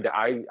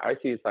I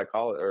see a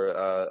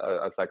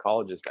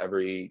psychologist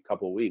every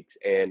couple of weeks,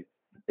 and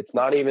it's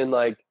not even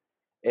like,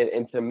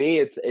 and to me,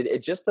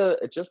 it's just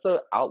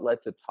a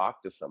outlet to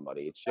talk to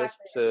somebody. It's just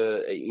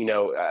to,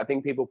 I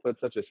think people put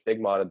such a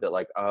stigma on it that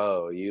like,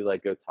 oh, you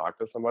like go talk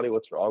to somebody,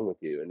 what's wrong with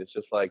you? And it's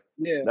just like,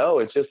 no,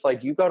 it's just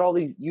like you've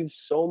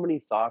so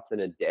many thoughts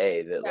in a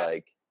day that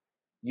like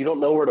you don't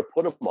know where to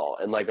put them all,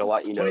 and like a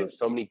lot,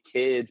 so many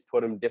kids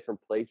put them different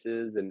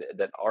places and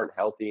that aren't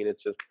healthy, and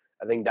it's just,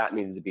 I think that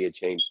needs to be a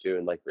change too.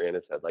 And like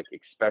Brianna said, like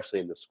especially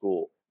in the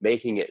school,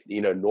 making it,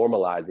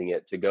 normalizing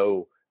it to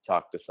go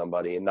talk to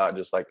somebody, and not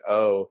just like,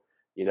 oh,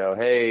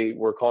 hey,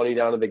 we're calling you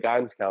down to the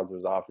guidance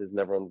counselor's office, and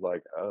everyone's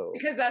like, oh,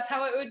 because that's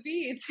how it would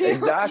be too.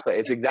 Exactly,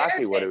 it's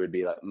exactly what it would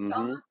be like.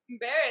 Almost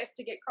embarrassed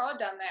to get called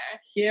down there.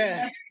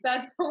 Yeah,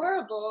 that's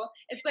horrible.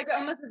 It's like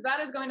almost as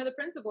bad as going to the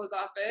principal's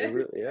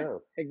office. Yeah,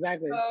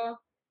 exactly. So,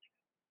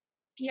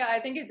 yeah,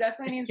 I think it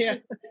definitely needs to be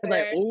it's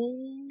like,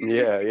 ooh.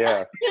 Yeah.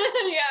 Yeah,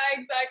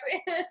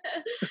 exactly.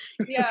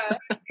 Yeah.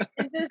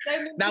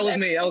 That was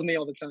me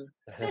all the time.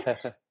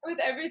 With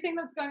everything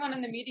that's going on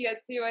in the media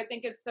too, I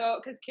think it's so,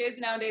 because kids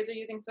nowadays are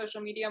using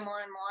social media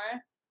more and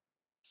more.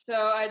 So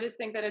I just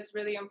think that it's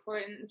really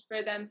important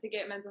for them to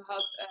get mental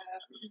health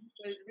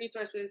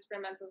resources for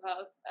mental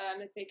health,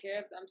 to take care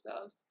of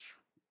themselves.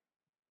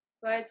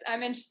 But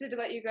I'm interested to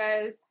let you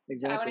guys,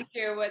 I want to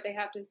hear what they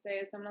have to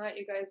say, so I'm going to let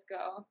you guys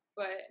go.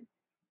 But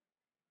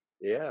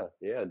yeah,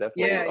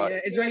 definitely. Yeah.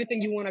 Is there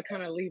anything you want to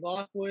kind of leave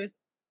off with?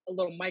 A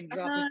little mic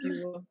drop, if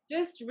you will.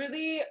 Just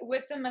really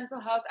with the mental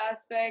health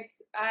aspect,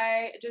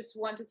 I just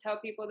want to tell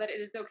people that it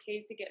is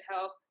okay to get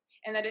help,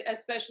 and that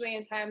especially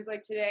in times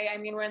like today, I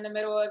mean, we're in the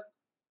middle of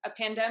a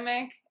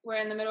pandemic, we're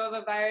in the middle of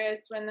a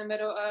virus, we're in the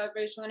middle of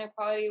racial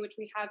inequality, which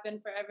we have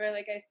been forever.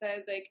 Like I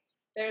said, like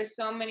there's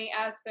so many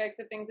aspects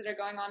of things that are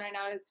going on right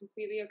now. It is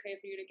completely okay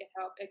for you to get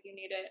help if you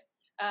need it.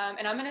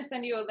 And I'm going to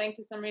send you a link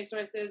to some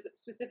resources,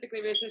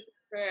 specifically resources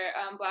for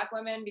Black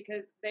women,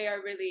 because they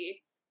are really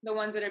the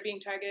ones that are being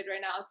targeted right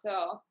now.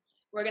 So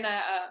I'm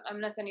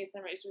going to send you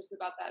some resources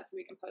about that so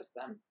we can post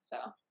them. So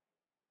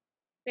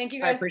thank you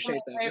guys. I appreciate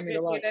that. I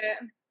appreciate it.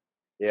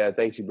 Yeah,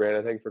 thank you,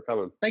 Brandon. Thanks for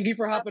coming. Thank you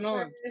for hopping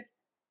on.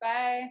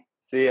 Bye.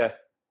 See ya.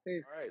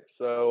 Peace. All right.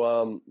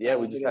 So,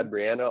 we just had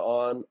Brianna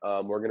on.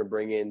 We're going to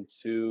bring in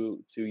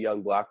two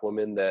young Black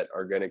women that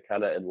are going to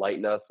kind of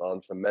enlighten us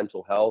on some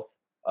mental health,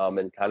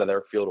 and kind of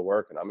their field of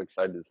work. And I'm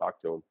excited to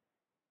talk to them.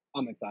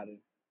 I'm excited.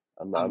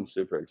 I'm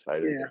super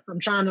excited. Yeah, I'm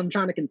trying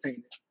to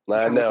contain it.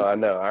 I know. All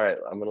right.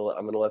 I'm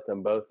going to let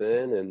them both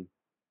in. And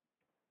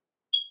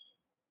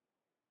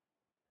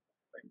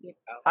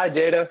hi,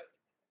 Jada.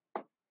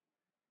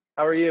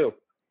 How are you?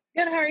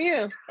 Good. How are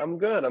you? I'm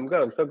good. I'm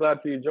so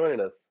glad for you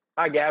joining us.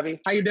 Hi, Gabby.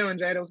 How you doing,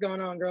 Jada? What's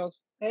going on,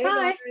 girls? Hey,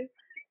 hi.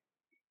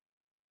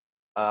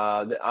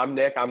 Guys. I'm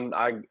Nick.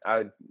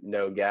 I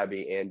know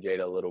Gabby and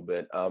Jada a little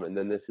bit. And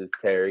then this is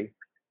Terry.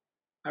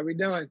 How we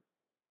doing?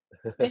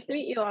 Nice to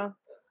meet you all.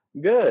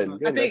 Good.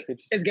 I think,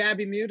 is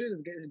Gabby muted?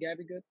 Is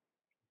Gabby good?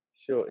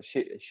 She'll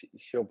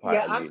probably.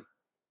 Yeah,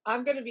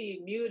 I'm going to be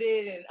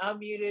muted and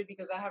unmuted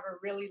because I have a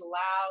really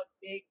loud,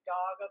 big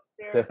dog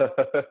upstairs.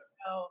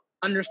 So,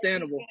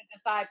 Understandable. He's going to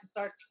decide to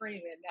start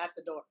screaming at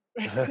the door.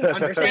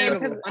 Understandable.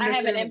 Because I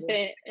have an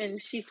infant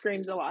and she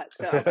screams a lot,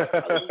 so I'll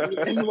probably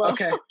mute as well.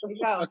 Okay. There you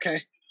go.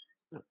 Okay.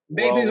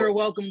 Babies Well, are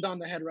welcomed on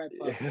the Head Right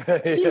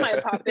Pod. She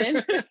might pop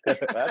in.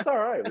 That's all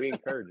right. We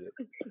encourage it.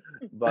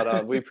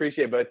 But we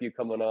appreciate both of you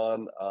coming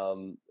on.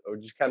 Or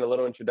just kind of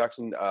little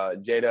introduction,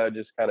 Jada,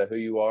 just kind of who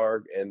you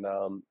are and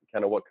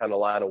kind of what kind of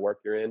line of work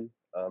you're in,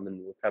 and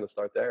we'll kind of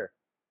start there.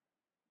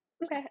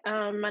 Okay.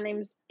 My name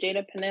is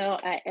Jada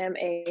Pinnell. I am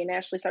a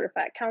nationally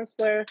certified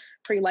counselor,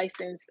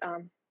 pre-licensed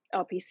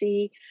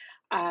LPC.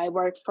 I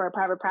work for a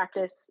private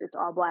practice. It's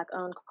all Black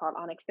owned called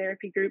Onyx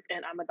Therapy Group,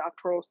 and I'm a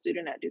doctoral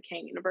student at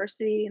Duquesne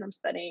University, and I'm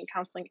studying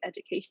counseling,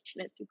 education,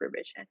 and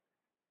supervision.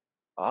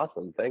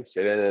 Awesome. Thanks,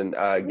 Jada. And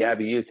Mhm.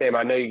 Gabby, you same.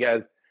 I know you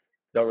guys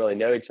don't really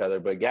know each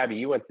other, but Gabby,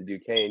 you went to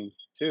Duquesne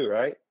too,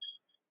 right?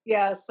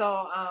 Yeah, so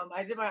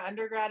I did my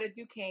undergrad at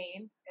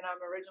Duquesne, and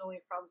I'm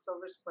originally from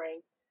Silver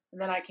Spring.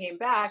 And then I came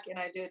back and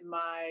I did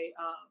my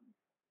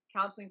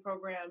counseling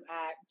program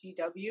at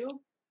GW.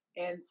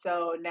 And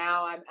so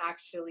now I'm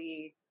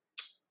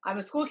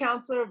a school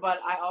counselor, but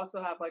I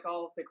also have like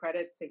all of the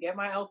credits to get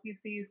my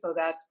LPC. So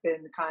that's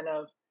been kind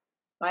of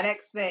my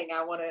next thing.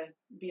 I want to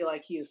be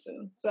like you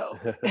soon. So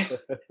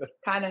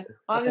kind of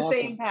on That's the awesome.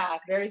 same path,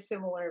 very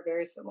similar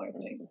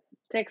things.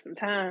 Take some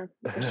time.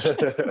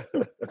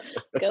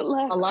 Good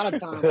luck. A lot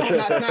of times.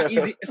 It's not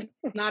easy.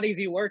 It's not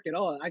easy work at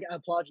all. I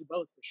applaud you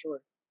both for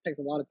sure. It takes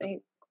a lot of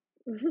time.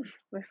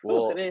 That's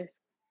Well, what it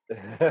is.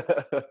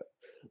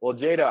 well,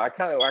 Jada,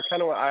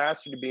 I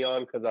asked you to be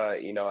on because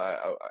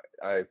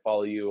I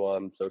follow you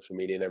on social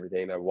media and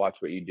everything. And I watch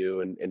what you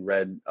do and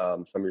read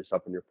some of your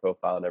stuff in your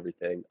profile and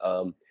everything.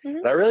 And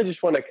I really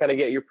just want to kind of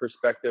get your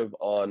perspective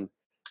on,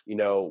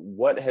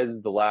 what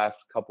has the last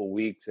couple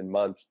weeks and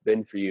months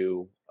been for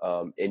you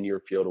in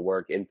your field of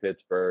work in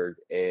Pittsburgh,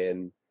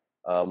 and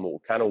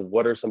kind of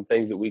what are some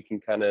things that we can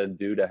kind of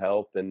do to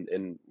help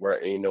and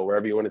where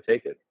wherever you want to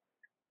take it.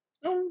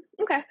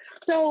 Okay.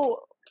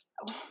 So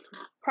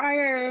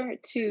prior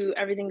to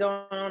everything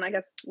going on, I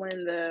guess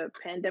when the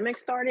pandemic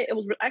started, it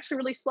was actually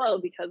really slow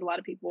because a lot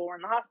of people were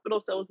in the hospital.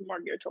 So it was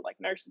more geared to like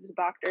nurses and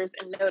doctors.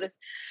 And notice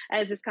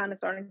as it's kind of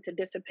starting to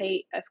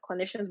dissipate, as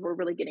clinicians, we're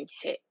really getting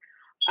hit.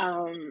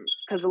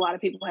 Because a lot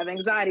of people have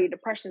anxiety,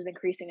 depression is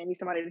increasing. I need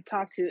somebody to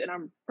talk to, and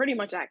I'm pretty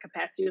much at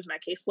capacity with my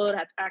caseload.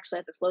 I actually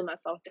had to slow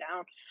myself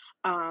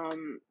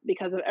down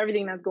because of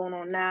everything that's going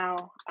on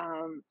now.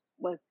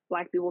 With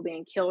Black people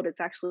being killed,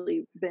 it's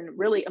actually been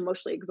really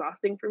emotionally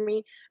exhausting for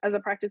me as a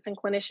practicing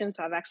clinician.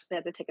 So I've actually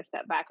had to take a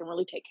step back and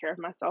really take care of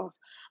myself.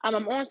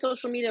 I'm on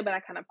social media, but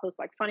I kind of post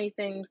like funny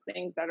things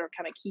that are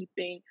kind of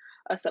keeping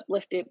us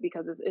uplifted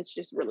because it's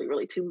just really,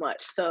 really too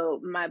much.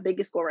 So my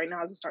biggest goal right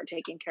now is to start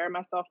taking care of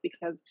myself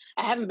because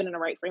I haven't been in the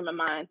right frame of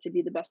mind to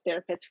be the best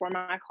therapist for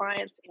my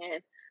clients.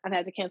 And I've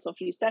had to cancel a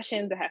few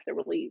sessions. I have to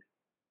really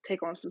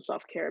take on some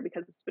self-care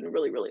because it's been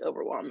really, really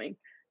overwhelming.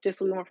 Just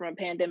we went from a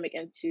pandemic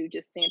into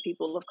just seeing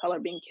people of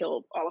color being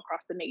killed all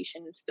across the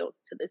nation still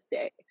to this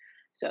day.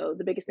 So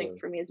the biggest thing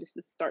for me is just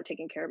to start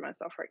taking care of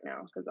myself right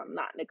now because I'm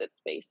not in a good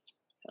space.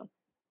 So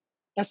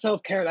That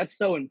self-care, that's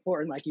so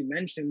important. Like you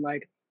mentioned,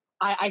 like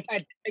I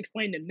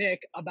explained to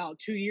Nick about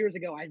 2 years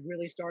ago, I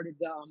really started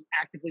to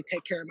actively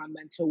take care of my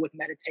mental with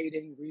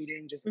meditating,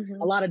 reading, just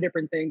a lot of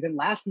different things. And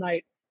last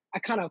night I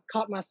kind of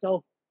caught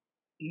myself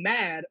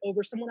mad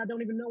over someone I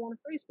don't even know on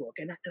Facebook.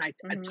 And I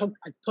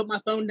put my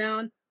phone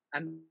down.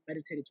 I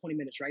meditated 20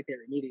 minutes right there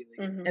immediately.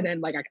 And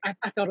then like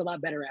I felt a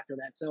lot better after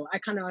that. So I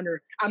kind of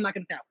I'm not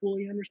gonna say I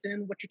fully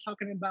understand what you're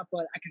talking about,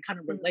 but I can kind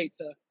of relate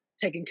to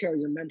taking care of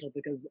your mental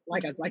because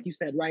like you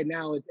said, right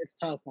now it's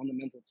tough on the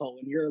mental toll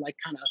and you're like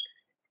kind of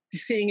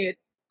seeing it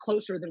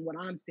closer than what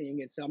I'm seeing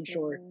it. So I'm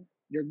sure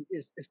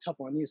it's tough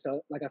on you.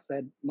 So like I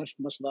said, much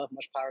love,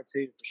 much power to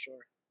you for sure.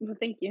 Well,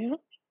 thank you.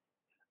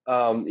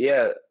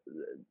 Yeah,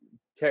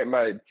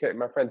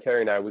 my friend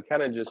Terry and I, we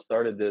kind of just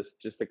started this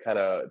just to kind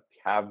of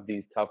have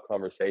these tough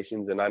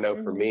conversations. And I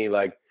know for me,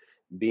 like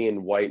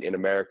being white in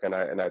America,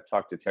 and I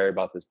talked to Terry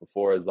about this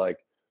before, is like,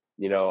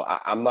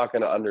 I'm not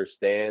going to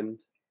understand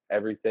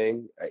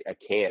everything. I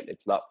can't.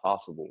 It's not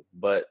possible.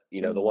 But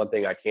the one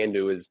thing I can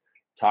do is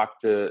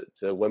talk to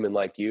women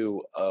like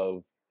you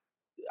of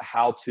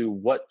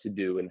what to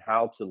do and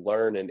how to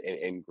learn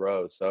and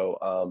grow.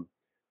 So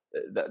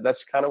that's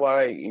kind of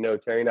why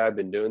Terry and I have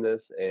been doing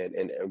this,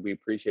 and we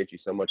appreciate you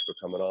so much for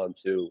coming on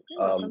too.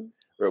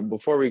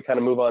 Before we kind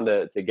of move on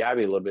to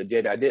Gabby a little bit,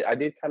 Jade, I did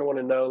kind of want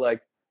to know,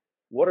 like,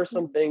 what are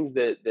some things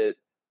that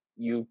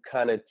you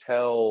kind of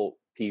tell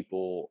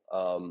people,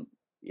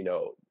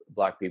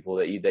 Black people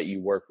that you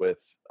work with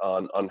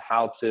on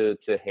how to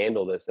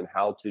handle this and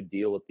how to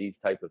deal with these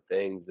type of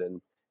things,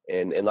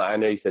 and I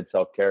know you said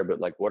self-care, but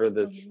like, what are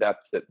the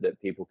steps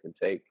that people can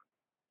take?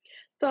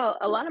 So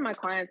a lot of my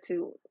clients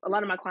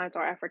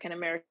are African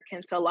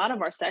American. So a lot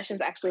of our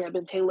sessions actually have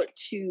been tailored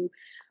to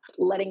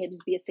letting it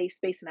just be a safe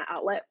space and an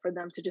outlet for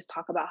them to just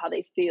talk about how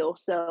they feel.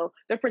 So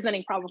they're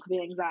presenting problems could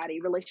be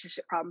anxiety,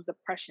 relationship problems,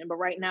 depression, but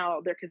right now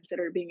they're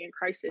considered being in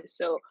crisis.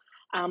 So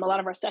a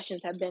lot of our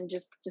sessions have been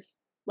just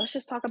let's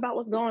just talk about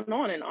what's going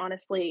on. And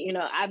honestly,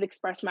 I've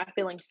expressed my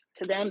feelings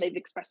to them. They've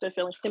expressed their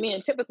feelings to me.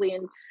 And typically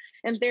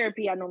in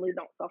therapy, I normally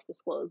don't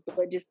self-disclose, but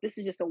this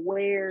is just a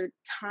weird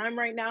time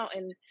right now.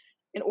 And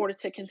in order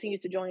to continue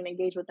to join and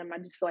engage with them, I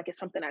just feel like it's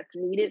something that's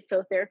needed.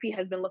 So therapy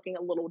has been looking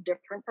a little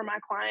different for my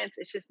clients.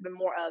 It's just been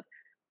more of,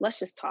 let's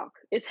just talk.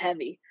 It's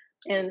heavy.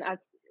 And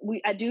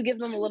I do give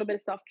them a little bit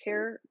of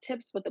self-care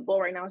tips, but the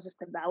goal right now is just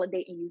to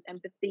validate and use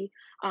empathy.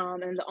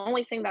 And the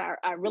only thing that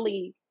I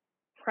really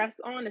press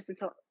on is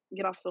to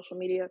get off social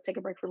media, take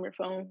a break from your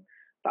phone,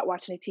 stop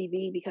watching the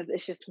TV, because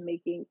it's just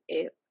making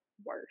it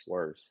worse.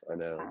 Worse, I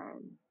know.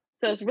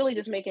 So it's really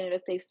just making it a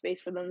safe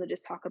space for them to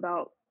just talk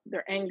about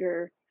their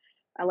anger.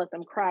 I let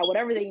them cry,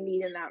 whatever they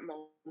need in that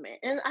moment.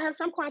 And I have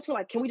some clients who are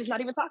like, can we just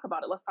not even talk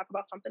about it? Let's talk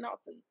about something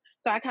else. And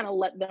so I kind of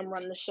let them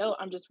run the show.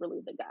 I'm just really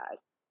the guide.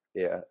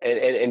 Yeah.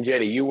 And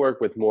Jenny, you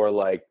work with more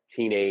like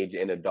teenage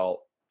and adult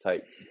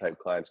type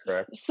clients,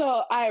 correct?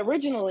 So I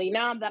originally,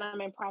 now that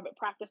I'm in private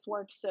practice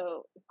work,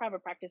 so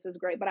private practice is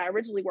great, but I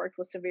originally worked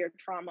with severe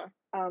trauma.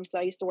 So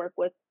I used to work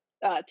with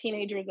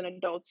teenagers and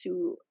adults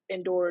who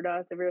endured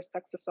severe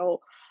sex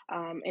assault,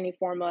 any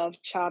form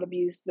of child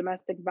abuse,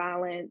 domestic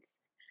violence,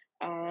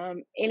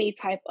 any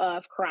type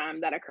of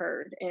crime that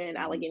occurred in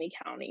Allegheny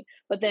County.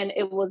 But then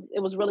it was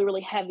really,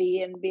 really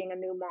heavy, and being a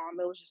new mom,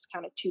 it was just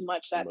kind of too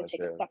much. I had to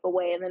take a step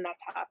away, and then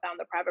that's how I found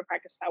the private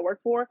practice I work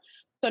for.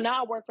 So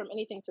now I work from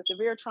anything to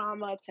severe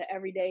trauma to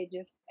everyday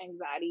just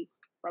anxiety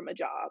from a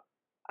job.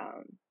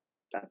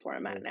 That's where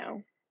I'm at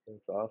now.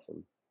 That's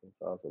awesome.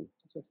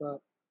 That's what's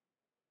up.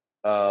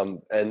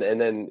 And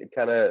then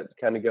kind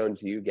of going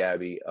to you,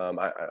 Gabby.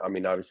 I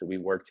mean, obviously we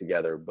work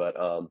together, but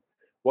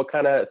what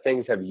kind of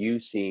things have you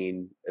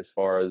seen as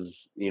far as,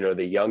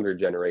 the younger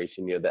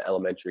generation, the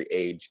elementary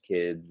age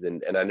kids?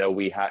 And I know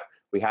we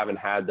haven't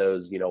had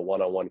those,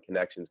 one-on-one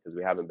connections because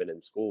we haven't been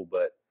in school,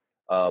 but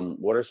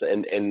what are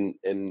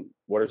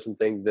some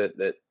things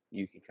that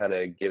you can kind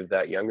of give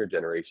that younger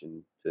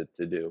generation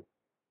to do?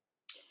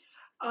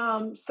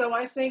 So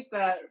I think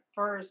that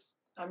first,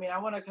 I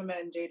want to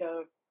commend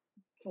Jada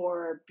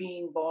for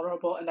being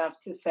vulnerable enough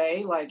to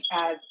say, like,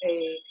 as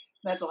a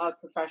mental health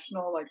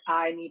professional, like,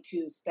 I need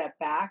to step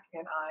back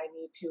and I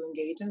need to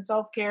engage in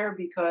self-care,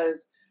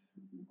 because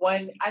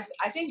when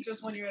I think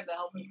just when you're in the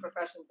helping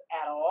professions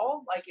at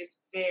all, like, it's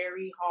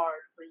very hard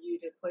for you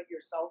to put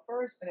yourself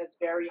first, and it's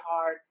very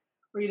hard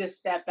for you to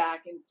step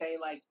back and say,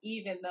 like,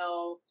 even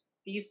though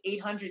these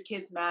 800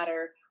 kids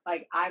matter,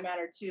 like, I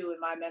matter too, and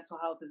my mental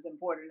health is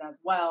important as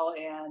well,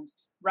 and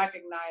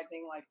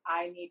recognizing, like,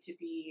 I need to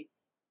be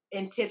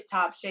in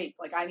tip-top shape.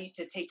 Like, I need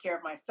to take care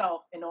of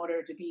myself in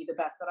order to be the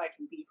best that I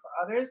can be for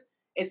others.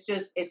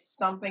 It's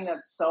something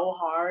that's so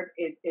hard.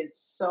 It is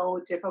so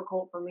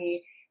difficult for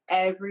me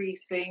every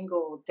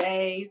single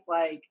day.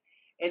 Like,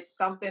 it's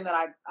something that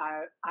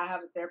I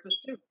have a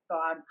therapist too. So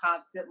I'm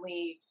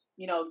constantly,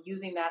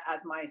 using that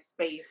as my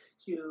space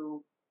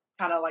to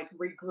kind of like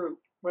regroup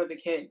for the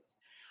kids.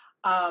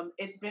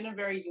 It's been a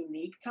very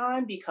unique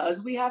time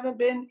because we haven't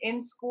been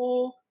in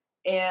school,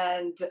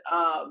 and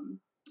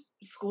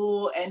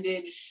school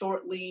ended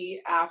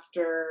shortly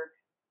after.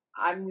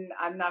 I'm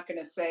not going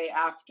to say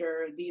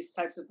after these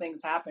types of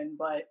things happened,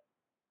 but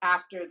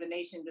after the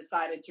nation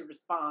decided to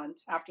respond,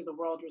 after the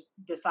world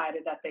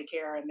decided that they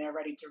care and they're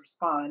ready to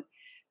respond.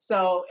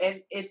 So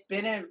it's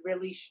been a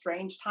really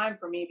strange time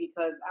for me,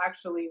 because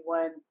actually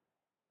when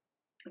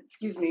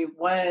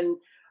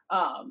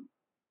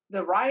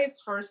the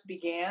riots first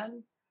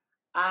began,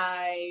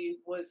 I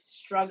was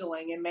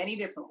struggling in many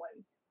different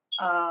ways.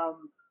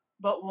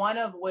 But one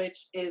of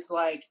which is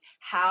like,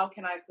 how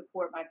can I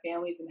support my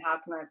families and how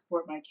can I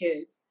support my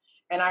kids?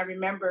 And I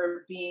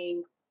remember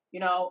being,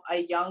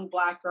 a young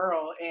Black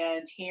girl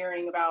and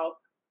hearing about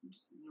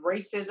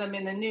racism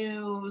in the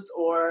news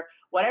or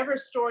whatever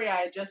story I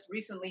had just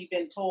recently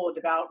been told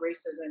about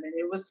racism. And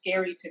it was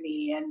scary to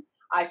me. And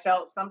I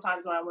felt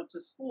sometimes when I went to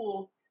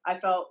school, I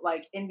felt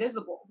like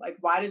invisible. Like,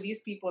 why do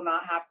these people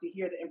not have to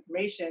hear the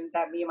information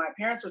that me and my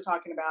parents were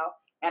talking about?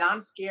 And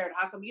I'm scared.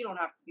 How come you don't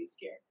have to be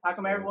scared? How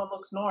come everyone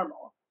looks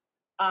normal?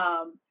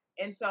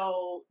 And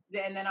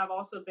then I've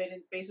also been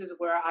in spaces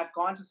where I've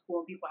gone to school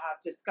and people have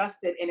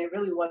discussed it, and it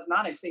really was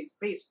not a safe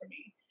space for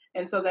me.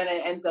 And so then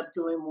it ends up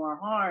doing more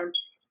harm.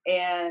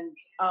 And,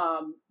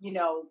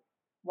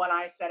 when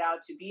I set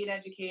out to be an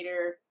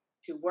educator,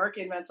 to work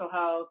in mental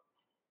health,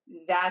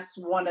 that's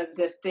one of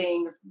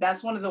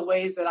the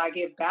ways that I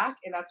give back.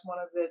 And that's one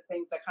of the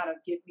things that kind of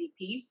give me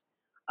peace,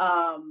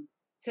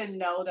 to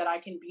know that I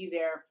can be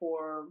there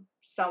for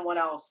someone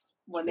else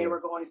when they were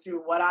going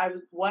through what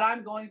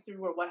I'm going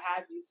through or what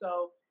have you.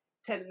 So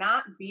to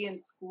not be in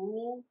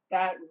school,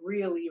 that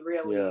really,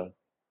 really,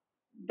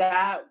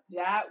 that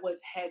was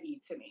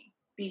heavy to me,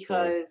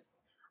 because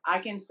I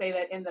can say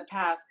that in the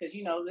past, because,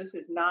 this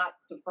is not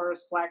the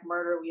first Black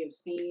murder we have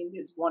seen.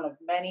 It's one of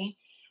many.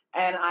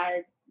 And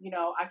I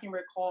can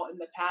recall in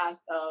the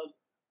past of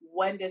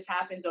when this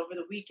happens over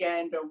the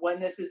weekend or when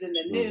this is in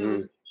the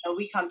news and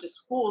we come to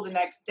school the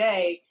next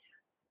day,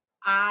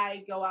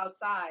 I go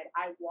outside.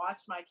 I watch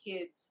my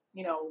kids,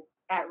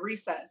 at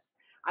recess.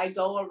 I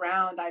go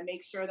around. I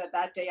make sure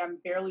that day I'm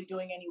barely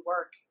doing any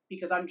work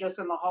because I'm just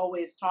in the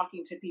hallways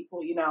talking to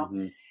people,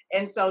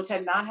 And so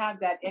to not have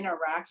that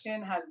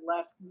interaction has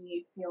left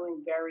me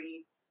feeling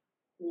very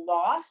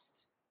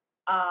lost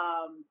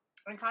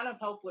and kind of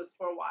hopeless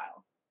for a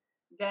while.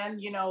 Then,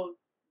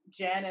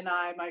 Jen and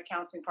I, my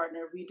counseling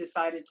partner, we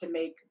decided to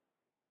make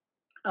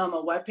a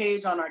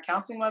webpage on our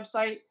counseling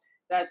website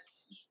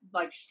that's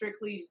like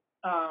strictly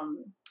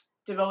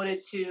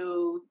devoted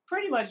to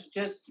pretty much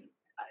just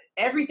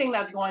everything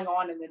that's going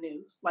on in the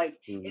news. Like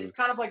it's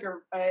kind of like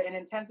an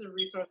intensive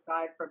resource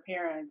guide for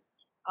parents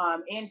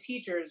and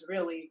teachers,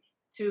 really,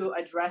 to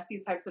address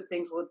these types of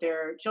things with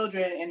their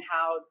children and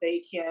how they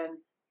can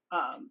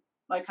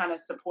like kind of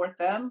support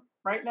them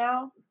right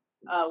now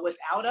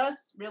without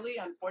us, really,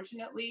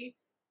 unfortunately.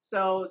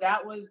 So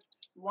that was,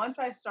 once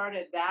I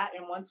started that,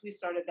 and once we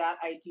started that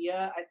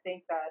idea, I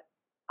think that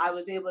I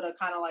was able to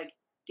kind of like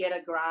get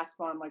a grasp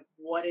on like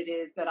what it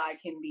is that I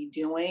can be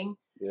doing.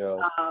 Yeah.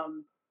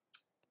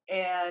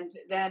 And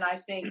then I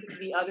think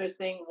the other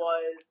thing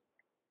was,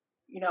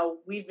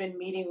 we've been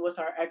meeting with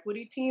our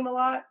equity team a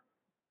lot.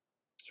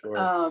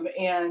 Sure.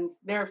 And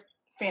they're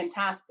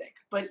fantastic.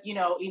 But,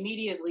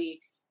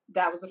 immediately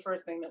that was the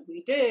first thing that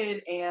we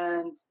did.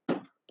 And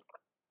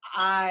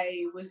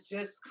I was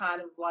just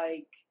kind of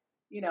like,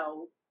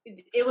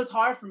 it was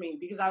hard for me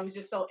because I was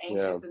just so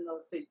anxious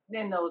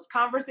in those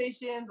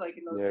conversations, like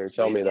in those situations.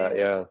 Tell me that,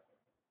 yeah.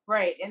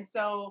 Right. And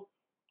so,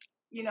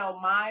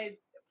 my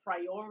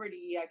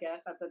priority, I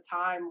guess, at the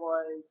time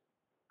was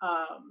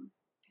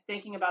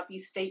thinking about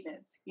these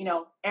statements.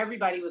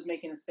 Everybody was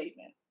making a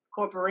statement.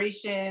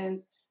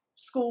 Corporations,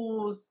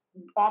 schools,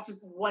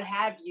 office, what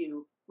have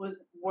you,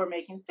 were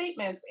making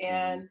statements.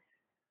 And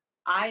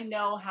I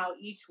know how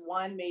each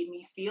one made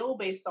me feel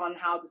based on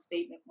how the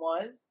statement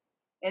was.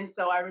 And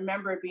so I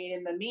remember being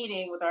in the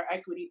meeting with our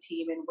equity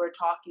team, and we're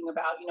talking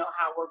about,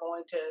 how we're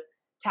going to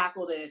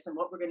tackle this and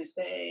what we're going to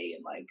say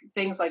and like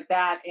things like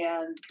that.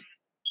 And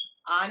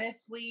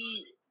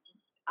honestly,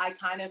 I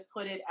kind of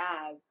put it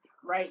as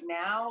right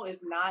now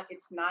it's not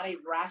a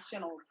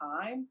rational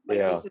time. Like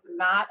this is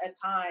not a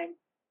time.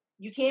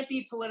 You can't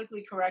be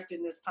politically correct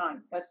in this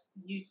time. That's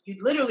you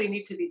literally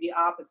need to be the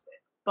opposite.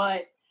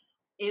 But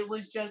it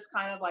was just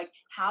kind of like,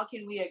 how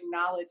can we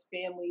acknowledge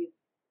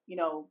families,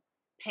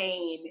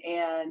 pain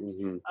and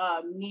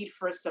need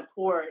for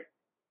support,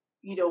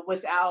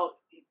 without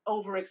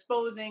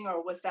overexposing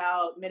or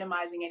without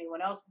minimizing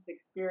anyone else's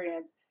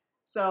experience.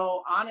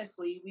 So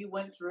honestly, we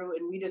went through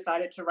and we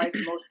decided to write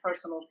the most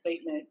personal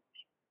statement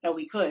that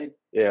we could.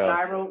 Yeah. And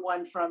I wrote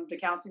one from the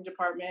counseling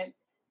department,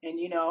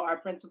 and our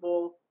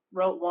principal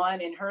wrote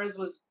one, and hers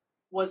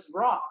was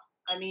raw.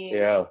 I mean,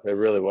 yeah, it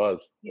really was.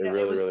 It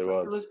really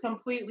was. It was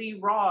completely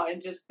raw and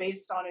just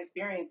based on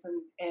experience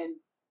and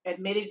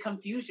admitted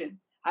confusion.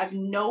 I have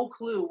no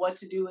clue what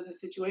to do with the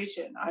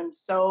situation. I'm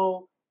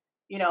so,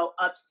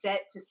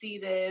 upset to see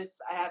this.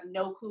 I have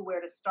no clue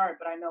where to start,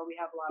 but I know we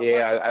have a lot of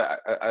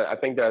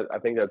work. I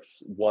think that's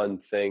one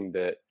thing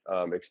that,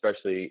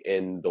 especially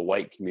in the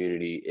white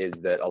community, is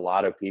that a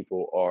lot of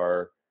people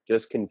are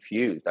just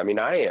confused. I mean,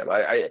 I am.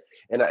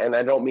 And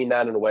I don't mean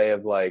that in a way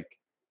of like,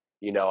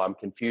 I'm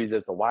confused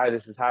as to why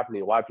this is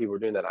happening, why people are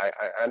doing that.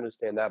 I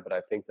understand that, but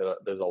I think that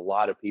there's a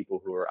lot of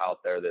people who are out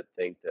there that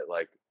think that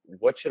like,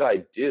 what should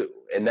I do?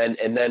 And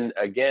then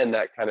again,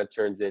 that kind of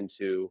turns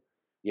into,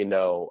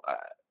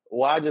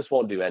 well, I just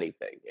won't do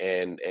anything.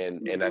 And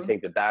I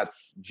think that that's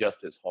just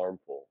as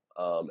harmful.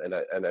 And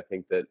I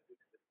think that,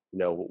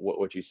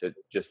 what you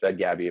just said,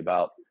 Gabby,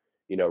 about,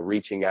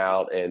 reaching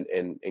out and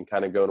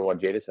kind of going to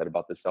what Jada said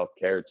about the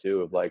self-care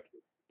too, of like,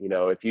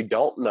 if you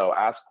don't know,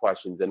 ask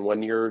questions. And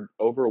when you're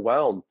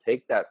overwhelmed,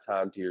 take that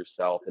time to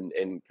yourself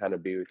and kind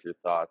of be with your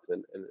thoughts.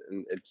 And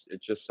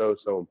it's just so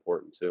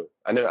important too.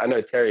 I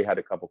know Terry had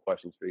a couple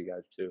questions for you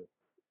guys too.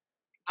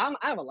 I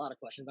have a lot of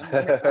questions.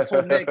 I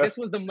told Nick this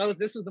was the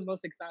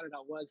most excited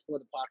I was for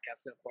the podcast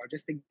so far,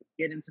 just to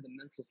get into the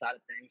mental side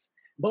of things.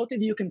 Both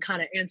of you can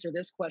kind of answer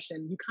this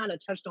question. You kind of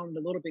touched on it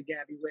a little bit,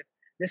 Gabby, with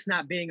this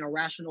not being a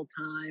rational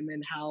time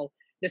and how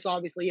this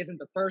obviously isn't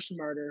the first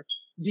murder.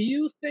 Do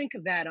you think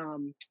that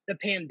the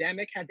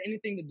pandemic has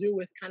anything to do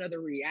with kind of the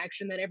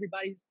reaction that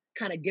everybody's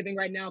kind of giving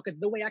right now? Because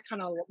the way I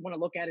kind of want to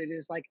look at it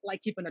is like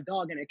keeping a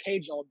dog in a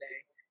cage all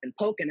day and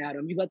poking at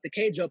them. You let the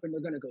cage open, they're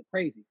going to go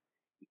crazy.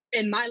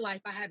 In my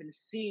life, I haven't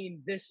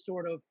seen this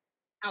sort of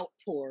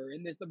outpour,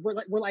 and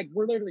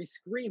we're literally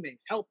screaming,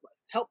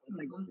 helpless.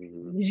 Like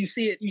you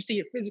see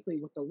it physically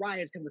with the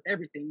riots and with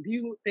everything. Do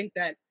you think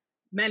that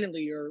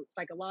mentally or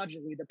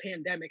psychologically the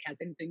pandemic has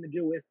anything to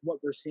do with what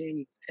we're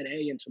seeing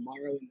today and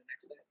tomorrow and the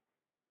next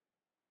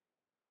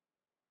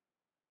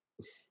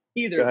day?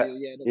 Either of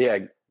you, yeah.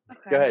 Okay.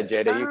 Go ahead,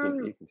 Jada.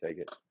 You can take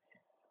it.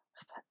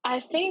 I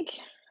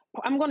think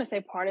I'm going to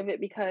say part of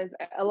it because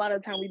a lot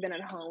of the time we've been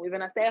at home. We've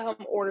been on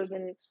stay-at-home orders,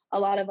 and a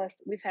lot of us,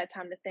 we've had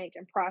time to think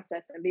and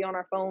process and be on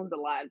our phones a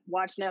lot,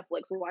 watch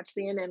Netflix, watch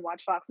CNN,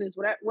 watch Fox News,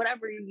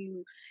 whatever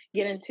you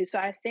get into. So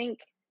I think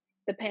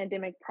the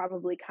pandemic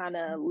probably kind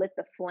of lit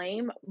the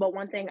flame. But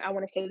one thing I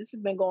want to say, this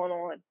has been going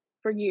on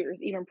for years,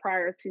 even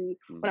prior to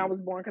when I was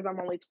born, because I'm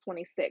only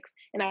 26.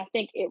 And I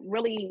think it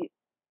really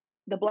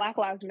the Black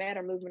Lives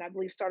Matter movement, I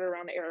believe, started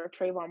around the era of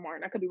Trayvon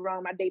Martin. I could be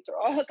wrong. My dates are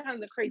all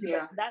kinds of crazy,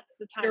 Yeah. but that's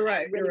the time You're I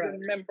right. really You're right.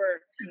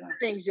 remember Yeah.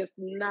 things just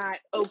not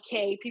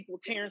okay. People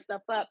tearing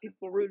stuff up,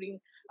 people looting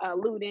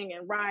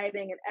and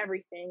rioting and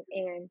everything.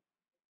 And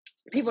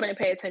people didn't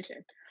pay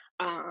attention.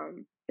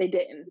 They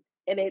didn't.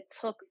 And it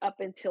took up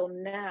until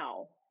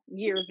now,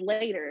 years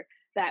later,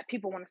 that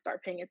people want to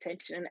start paying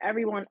attention. And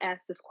everyone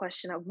asks this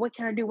question of, what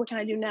can I do? What can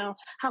I do now?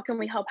 How can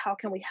we help? How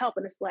can we help?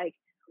 And it's like,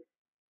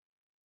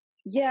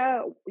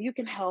 yeah, you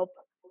can help.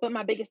 But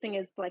my biggest thing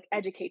is like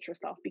educate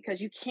yourself,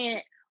 because you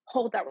can't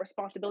hold that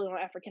responsibility on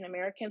African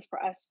Americans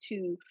for us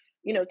to,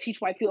 teach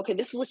white people, okay,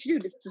 this is what you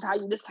do. This is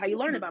how you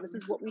learn about it.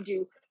 This is what we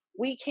do.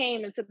 We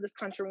came into this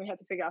country and we had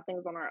to figure out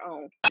things on our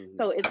own.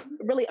 So it's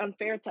really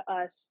unfair to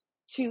us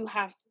to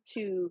have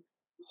to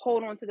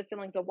hold on to the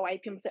feelings of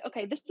white people and say,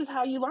 okay, this is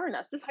how you learn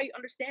us. This is how you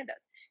understand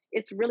us.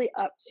 It's really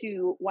up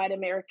to white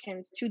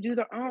Americans to do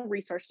their own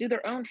research, do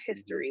their own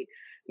history,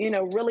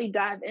 really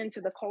dive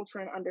into the culture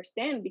and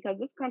understand, because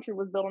this country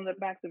was built on the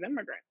backs of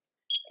immigrants,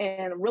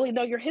 and really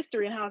know your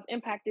history and how it's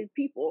impacted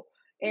people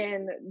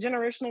and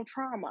generational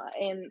trauma.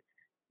 And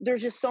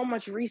there's just so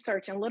much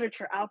research and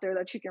literature out there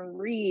that you can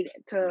read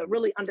to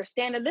really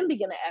understand, and then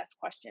begin to ask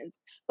questions,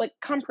 but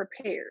come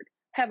prepared.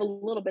 Have a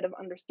little bit of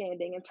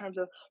understanding in terms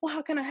of, well,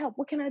 how can I help?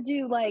 What can I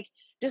do? Like,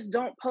 just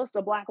don't post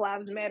a Black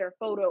Lives Matter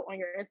photo on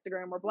your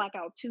Instagram or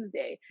Blackout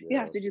Tuesday. You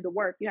have to do the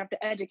work. You have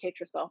to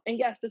educate yourself. And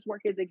yes, this work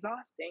is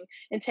exhausting,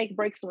 and take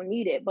breaks when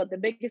needed. But the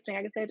biggest thing,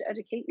 like I said, to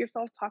educate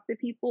yourself, talk to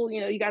people.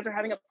 You guys are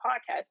having a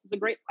podcast. It's a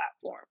great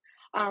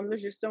platform.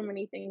 There's just so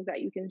many things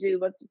that you can do.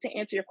 But to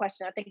answer your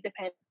question, I think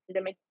the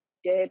pandemic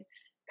did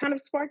kind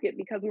of spark it,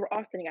 because we were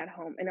all sitting at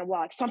home, and then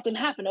like something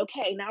happened.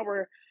 Okay, now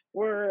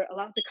we're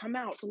allowed to come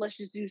out, so let's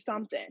just do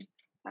something.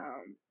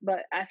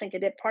 But I think it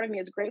did. Part of me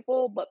is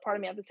grateful, but part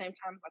of me at the same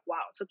time is like,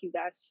 wow, it took you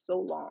guys so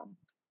long.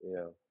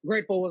 Yeah.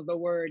 Grateful was the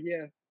word.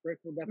 Yeah.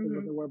 Grateful definitely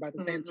was the word. But at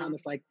the same time,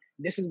 it's like,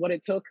 this is what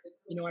it took.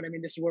 You know what I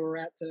mean? This is where we're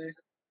at today.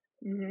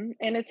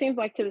 And it seems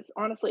like,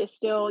 honestly, it's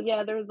still,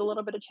 there's a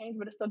little bit of change,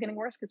 but it's still getting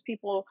worse, because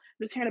people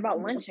are just hearing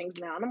about lynchings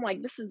now. And I'm like,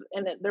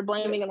 and they're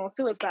blaming it on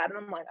suicide. And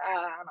I'm like,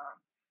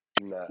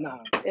 Nah.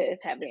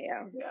 It's happening.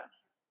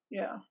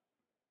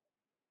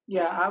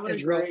 Yeah, I would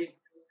It's agree.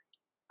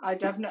 I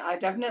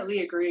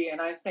definitely agree.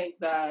 And I think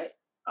that,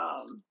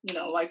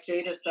 like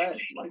Jada said,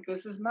 like,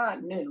 this is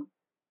not new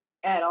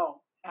at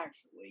all,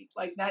 actually.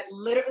 Like, not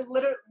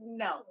literally,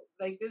 no.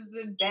 Like, this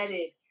is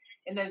embedded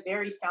in the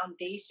very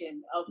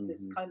foundation of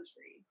this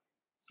country.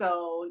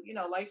 So,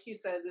 like she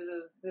said,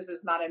 this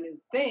is not a new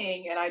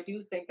thing. And I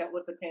do think that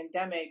with the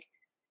pandemic,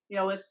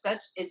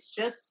 it's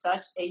just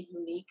such a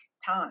unique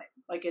time.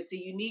 Like, it's a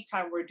unique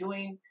time.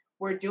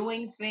 We're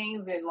doing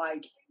things and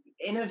like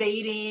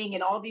innovating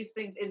and all these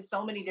things in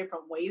so many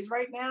different ways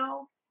right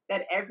now,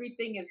 that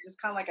everything is just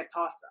kind of like a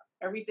toss up.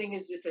 Everything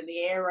is just in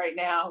the air right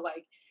now.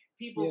 Like,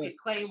 people can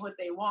claim what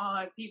they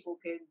want. People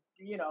can,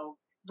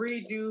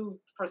 redo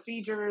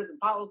procedures and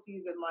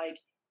policies and like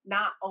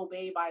not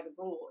obey by the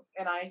rules.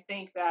 And I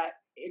think that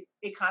it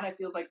kind of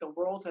feels like the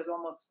world has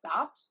almost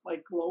stopped,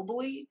 like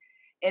globally.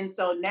 And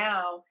so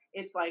now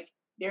it's like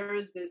there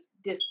is this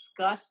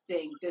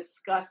disgusting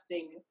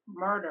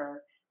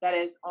murder that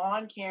is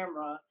on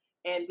camera.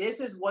 And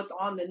this is what's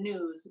on the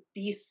news,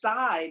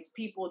 besides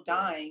people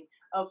dying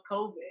of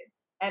COVID.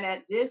 And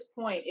at this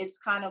point, it's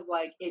kind of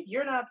like, if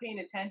you're not paying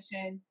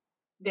attention,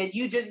 then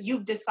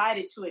you've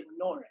decided to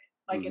ignore it.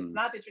 Like, it's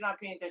not that you're not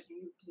paying attention,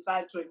 you've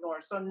decided to ignore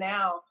it. So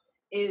now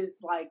is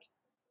like,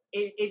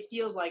 it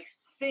feels like,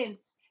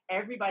 since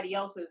everybody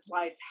else's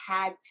life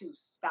had to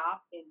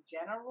stop in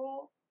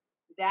general,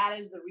 that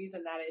is the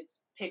reason that it's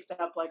picked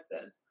up like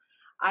this.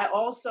 I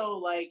also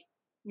like,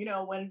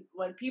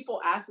 when people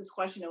ask this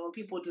question and when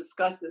people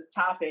discuss this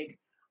topic,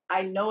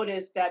 I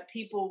notice that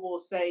people will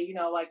say,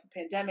 like the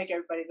pandemic,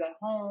 everybody's at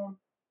home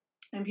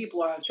and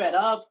people are fed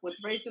up with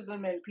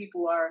racism and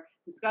people are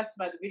disgusted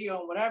by the video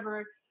and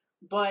whatever.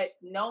 But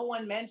no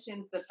one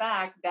mentions the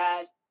fact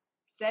that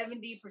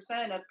 70%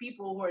 of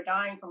people who are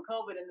dying from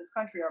COVID in this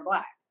country are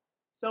Black.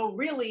 So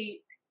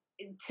really,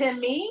 to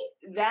me,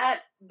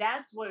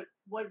 that's what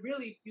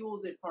really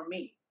fuels it for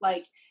me.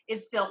 Like,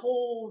 it's the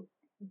whole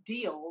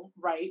deal,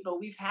 right? But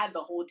we've had the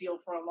whole deal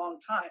for a long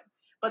time.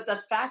 But the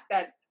fact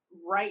that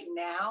right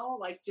now,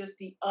 like, just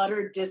the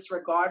utter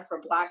disregard for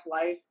Black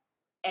life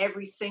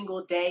every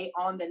single day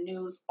on the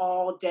news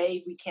all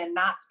day, we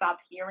cannot stop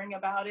hearing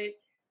about it,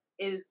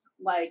 is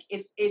like,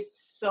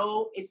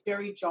 it's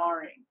very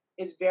jarring.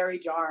 It's very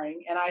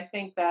jarring. And I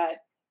think that,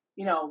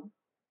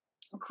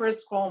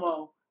 Chris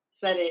Cuomo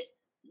said it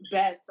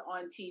best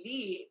on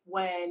TV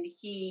when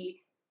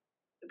he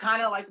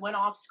kind of like went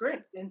off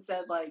script and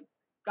said, like,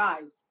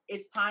 guys,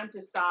 it's time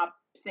to stop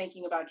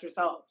thinking about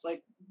yourselves.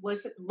 Like,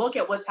 look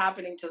at what's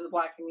happening to the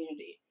Black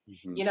community.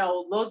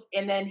 Look,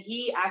 and then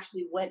he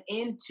actually went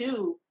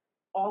into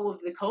all of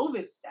the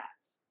COVID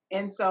stats.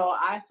 And so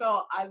I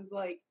was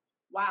like,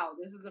 wow,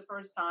 this is the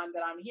first time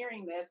that I'm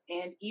hearing this.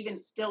 And even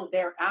still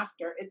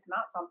thereafter, it's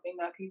not something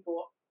that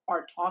people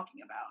are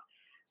talking about.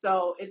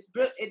 So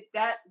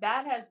that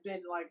has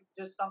been like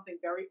just something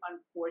very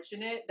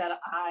unfortunate that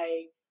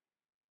I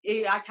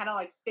kind of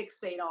like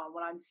fixate on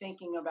when I'm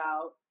thinking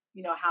about,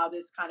 how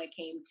this kind of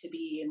came to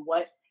be and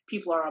what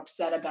people are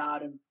upset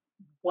about and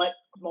what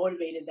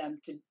motivated them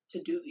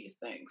to do these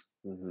things.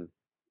 Mm-hmm.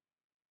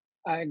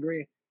 I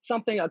agree.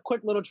 A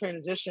quick little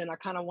transition. I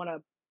kind of want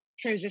to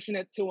transition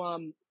it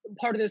to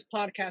part of this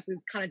podcast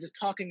is kind of just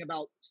talking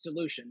about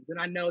solutions. And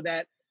I know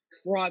that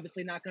we're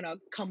obviously not going to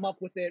come up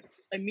with it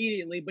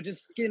immediately, but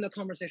just getting the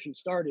conversation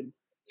started.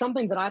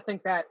 Something that I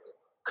think that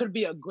could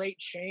be a great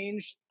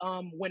change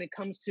when it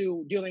comes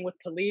to dealing with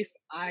police.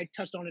 I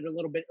touched on it a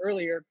little bit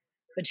earlier,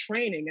 the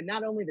training, and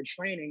not only the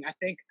training, I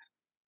think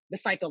the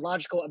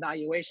psychological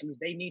evaluations,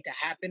 they need to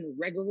happen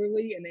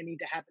regularly and they need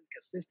to happen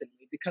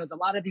consistently, because a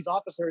lot of these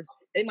officers,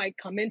 they might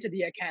come into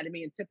the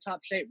academy in tip top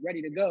shape,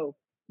 ready to go.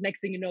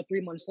 Next thing you know,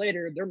 3 months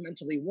later, they're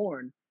mentally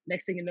worn.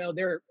 Next thing you know,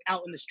 they're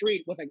out in the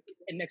street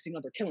and next thing you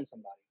know, they're killing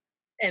somebody.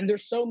 And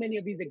there's so many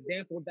of these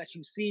examples that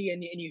you see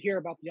and you hear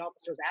about the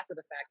officers after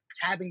the fact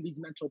having these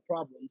mental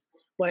problems.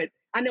 But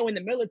I know in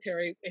the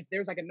military, if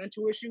there's like a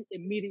mental issue,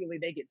 immediately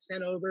they get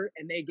sent over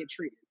and they get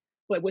treated.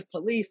 But with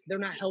police, they're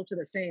not held to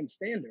the same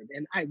standard,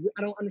 and I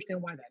don't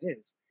understand why that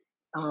is.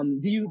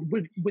 Do you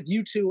with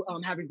you two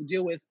having to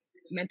deal with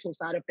mental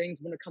side of things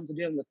when it comes to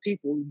dealing with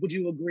people? Would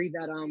you agree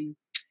that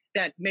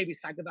that maybe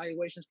psych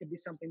evaluations could be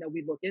something that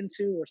we look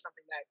into or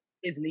something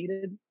that is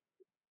needed?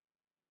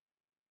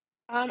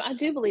 I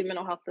do believe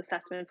mental health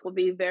assessments will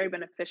be very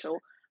beneficial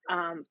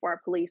for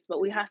our police,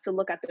 but we have to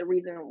look at the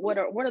reason. What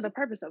are the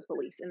purpose of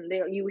police? And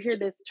you hear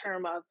this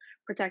term of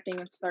protecting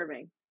and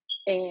serving,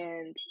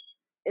 and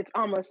it's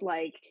almost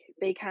like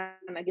they kind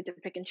of get to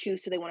pick and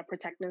choose who they want to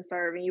protect and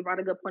serve. And you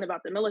brought a good point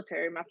about the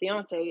military. My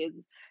fiance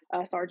is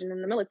a sergeant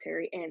in the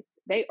military, and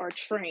they are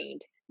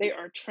trained. They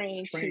are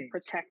trained to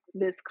protect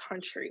this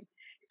country,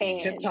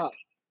 and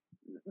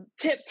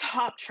tip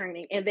top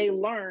training. And they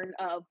learn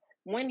of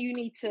when you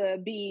need to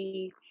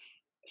be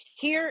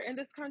here in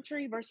this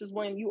country versus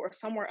when you are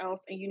somewhere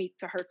else and you need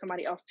to hurt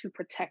somebody else to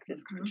protect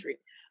this country.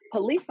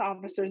 Police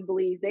officers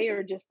believe they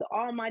are just the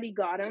almighty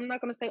God. And I'm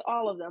not going to say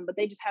all of them, but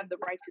they just have the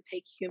right to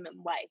take human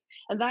life.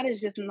 And that is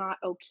just not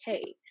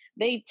okay.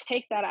 They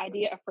take that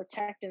idea of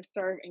protect and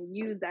serve and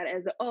use that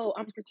as, oh,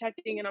 I'm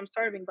protecting and I'm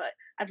serving, but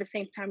at the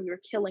same time, you're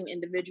killing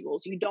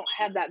individuals. You don't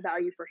have that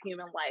value for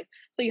human life.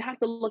 So you have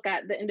to look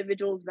at the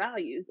individual's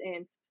values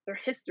and their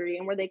history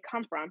and where they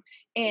come from.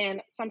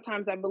 And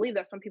sometimes I believe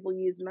that some people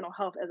use mental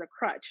health as a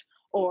crutch,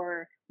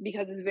 or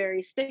because it's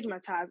very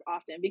stigmatized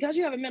often. Because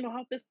you have a mental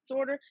health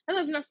disorder, that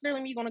doesn't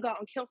necessarily mean you're going to go out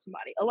and kill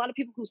somebody. A lot of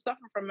people who suffer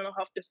from mental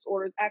health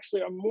disorders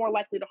actually are more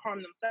likely to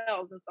harm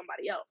themselves than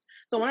somebody else.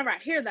 So whenever I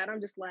hear that,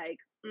 I'm just like,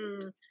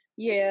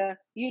 yeah,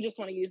 you just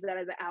want to use that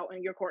as an out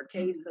in your court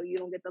case so you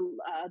don't get the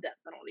death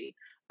penalty.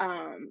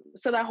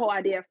 So that whole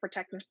idea of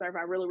protect and serve,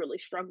 I really, really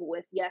struggle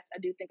with. Yes, I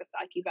do think a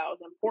psych eval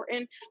is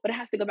important, but it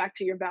has to go back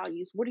to your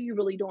values. What are you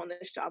really doing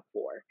this job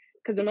for?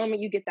 Because the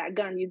moment you get that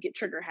gun, you get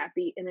trigger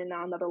happy, and then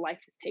now another life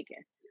is taken.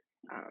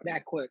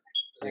 That quick.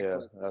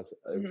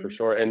 For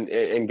sure.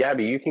 And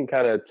Gabby, you can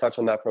kind of touch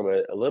on that from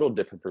a little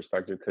different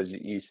perspective, because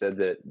you said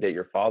that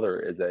your father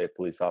is a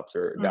police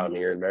officer down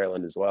here in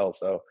Maryland as well.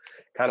 So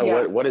kind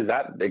of what has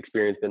that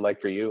experience been like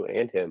for you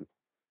and him?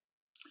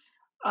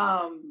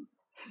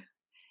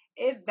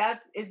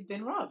 It's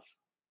been rough.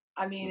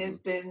 I mean, it's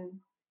been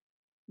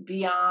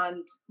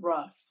beyond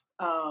rough.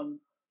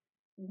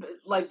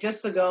 Like,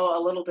 just to go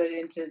a little bit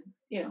into,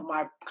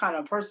 my kind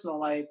of personal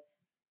life,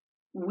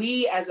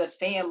 we as a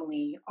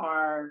family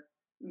are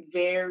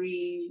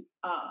very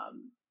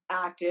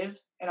active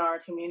in our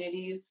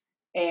communities,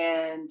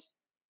 and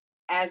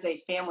as a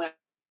family,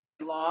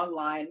 long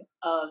line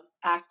of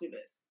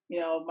activists.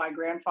 My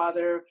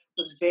grandfather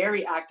was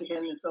very active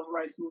in the civil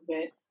rights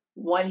movement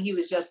when he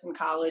was just in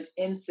college.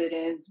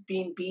 Incidents,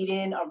 being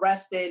beaten,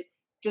 arrested,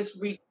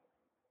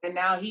 and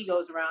now he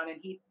goes around and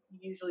he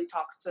usually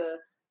talks to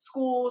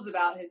schools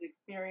about his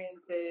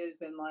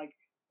experiences and like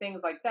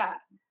things like that.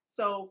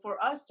 So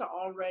for us to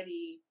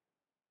already,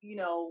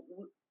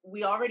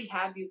 we already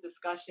have these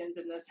discussions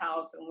in this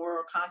house, and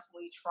we're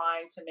constantly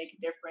trying to make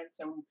a difference.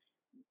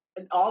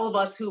 And all of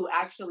us who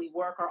actually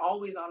work are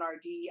always on our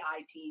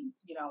DEI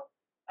teams,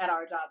 at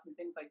our jobs and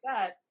things like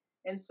that.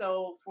 And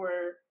so for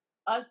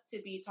us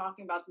to be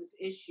talking about this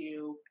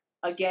issue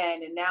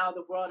again, and now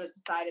the world has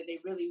decided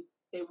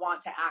they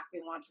want to act, they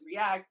want to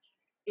react.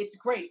 It's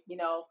great.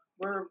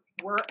 We're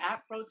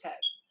at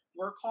protests,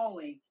 we're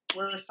calling,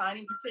 we're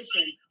signing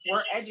petitions,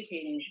 we're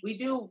educating, we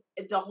do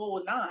the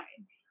whole nine.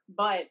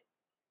 But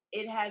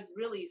it has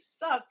really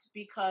sucked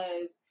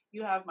because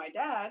you have my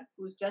dad,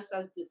 who's just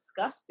as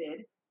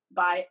disgusted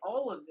by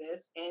all of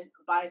this and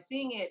by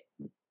seeing it,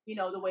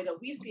 the way that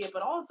we see it,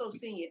 but also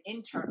seeing it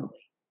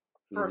internally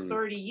for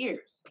 30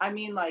 years. I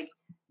mean, like,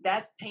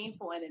 that's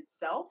painful in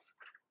itself.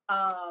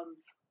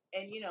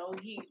 and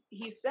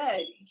he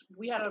said,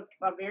 we had a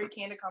very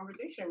candid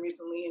conversation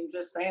recently, and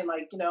just saying,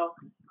 like,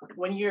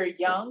 when you're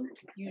young,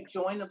 you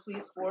join the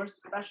police force,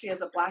 especially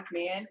as a Black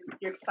man,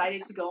 you're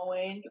excited to go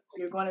in,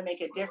 you're going to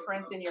make a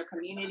difference in your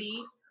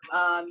community.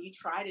 You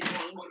try to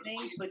change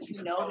things, but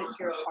you know that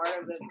you're a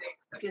part of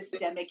a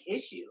systemic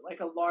issue,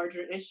 like a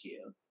larger issue.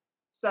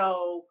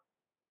 So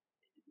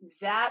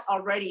that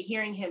already,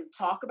 hearing him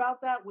talk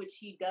about that, which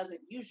he doesn't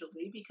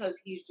usually, because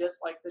he's just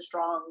like the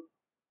strong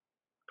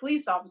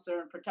police officer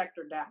and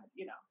protector dad,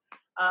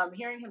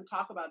 hearing him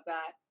talk about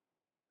that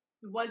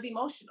was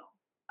emotional.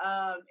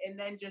 And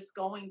then just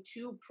going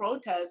to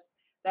protest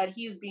that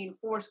he's being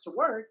forced to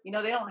work, they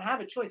don't have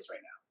a choice right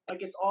now.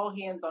 Like, it's all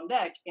hands on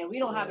deck, and we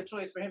don't have a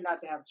choice for him not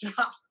to have a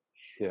job.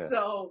 Yeah.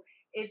 So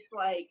it's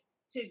like,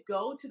 to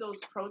go to those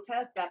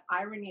protests, that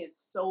irony is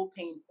so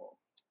painful.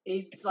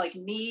 It's like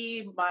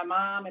me, my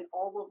mom, and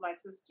all of my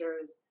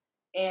sisters.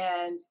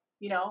 And,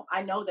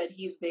 I know that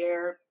he's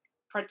there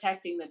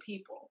protecting the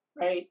people,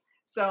 right?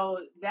 So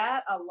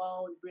that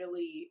alone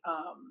really,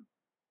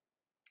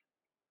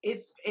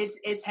 it's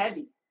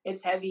heavy.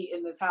 It's heavy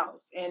in this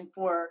house. And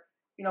for,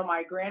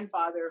 my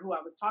grandfather, who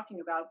I was talking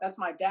about, that's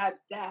my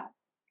dad's dad.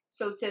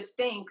 So to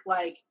think,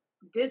 like,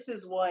 this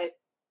is what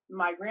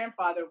my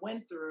grandfather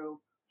went through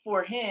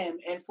for him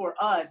and for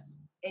us,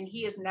 and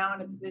he is now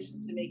in a position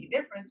to make a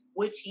difference,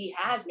 which he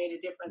has made a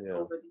difference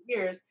over the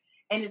years,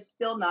 and it's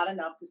still not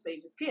enough to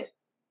save his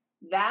kids.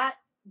 That,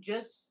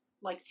 just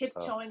like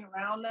tiptoeing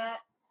around that,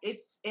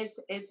 it's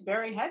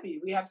very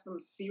heavy. We have some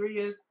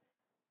serious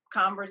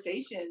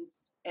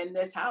conversations in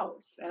this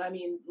house, and I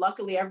mean,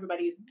 luckily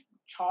everybody's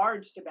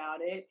charged about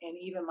it, and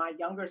even my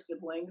younger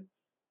siblings.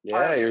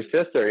 Yeah, your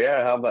sister.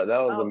 Yeah, how about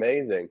that? Was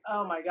amazing.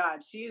 Oh my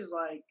God, she's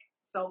like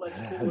so much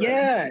cooler.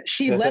 Yeah,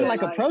 she led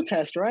like a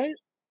protest, right?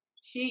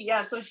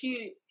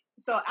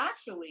 So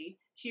actually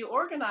she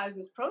organized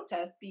this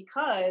protest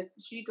because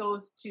she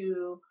goes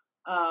to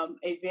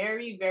a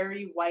very,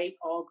 very white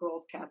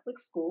all-girls Catholic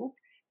school,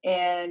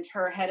 and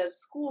her head of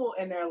school,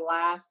 in their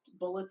last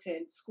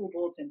school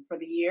bulletin for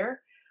the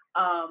year,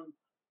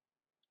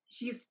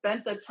 she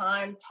spent the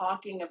time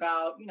talking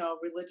about,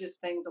 religious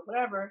things or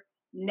whatever,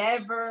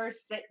 never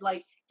said,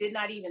 like, did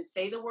not even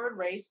say the word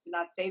race, did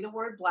not say the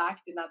word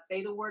Black, did not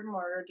say the word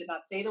murder, did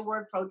not say the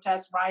word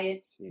protest,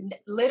 riot.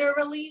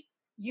 Literally,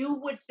 you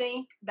would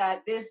think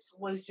that this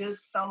was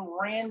just some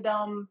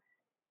random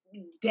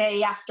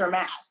day after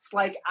mass.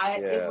 Like,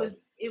 it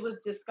was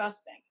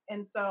disgusting.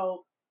 And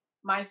so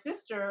my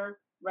sister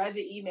read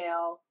the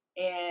email,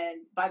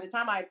 and by the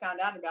time I found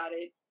out about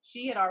it,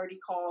 she had already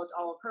called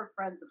all of her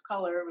friends of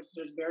color, which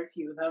there's very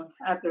few of them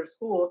at their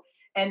school,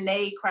 and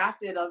they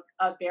crafted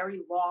a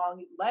very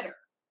long letter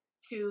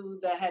to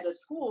the head of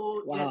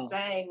school, just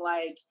saying,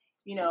 like,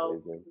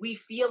 we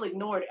feel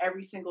ignored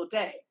every single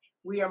day.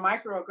 We are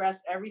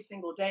microaggressed every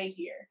single day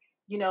here.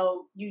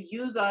 You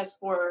use us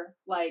for,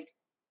 like,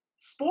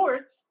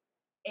 sports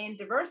and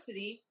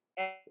diversity,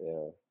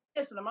 and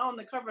listen, I'm on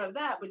the cover of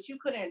that, but you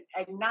couldn't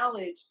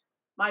acknowledge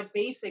my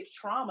basic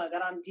trauma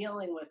that I'm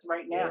dealing with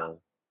right now.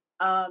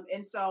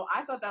 And so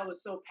I thought that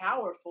was so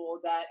powerful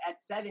that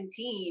at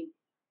 17,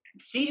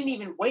 she didn't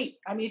even wait.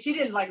 I mean, she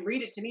didn't, like,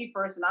 read it to me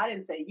first, and I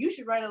didn't say, you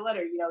should write a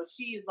letter.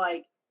 She,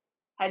 like,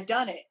 had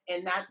done it,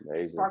 and that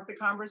sparked the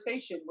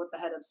conversation with the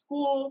head of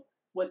school,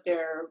 with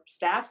their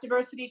staff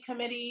diversity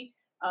committee.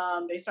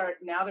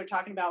 Now they're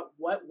talking about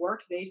what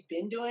work they've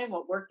been doing,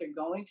 what work they're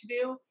going to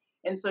do.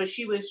 And so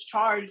she was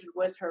charged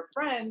with her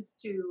friends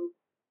to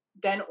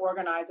then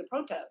organize a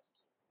protest.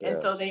 And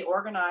so they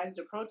organized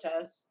a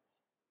protest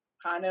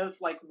kind of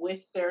like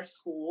with their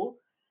school.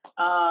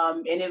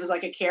 And it was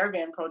like a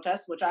caravan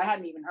protest, which I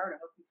hadn't even heard of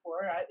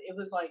before. It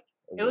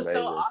was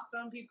so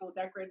awesome. People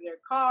decorated their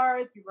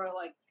cars. People were,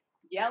 like,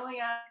 yelling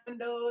out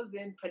windows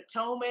in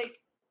Potomac,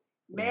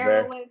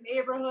 Maryland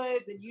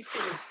neighborhoods, and you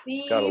should have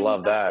seen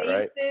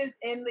the faces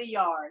in the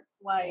yards.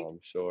 Like, I'm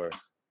sure.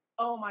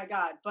 Oh my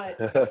God. But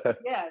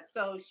yeah,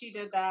 so she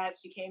did that.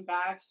 She came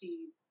back. She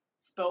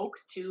spoke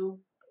to,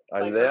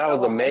 like, that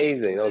was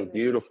amazing. That was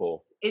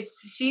beautiful.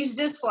 She's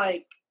just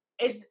like,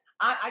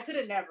 I could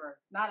have never,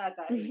 not at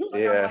that age.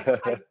 Like, I'm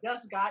like, I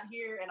just got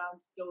here and I'm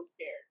still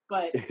scared.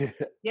 But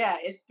yeah,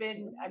 it's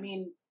been, I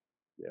mean,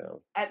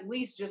 at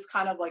least just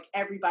kind of like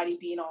everybody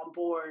being on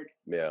board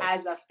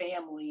as a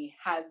family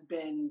has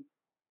been,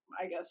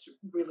 I guess,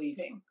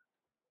 relieving.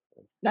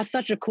 That's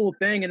such a cool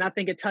thing. And I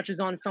think it touches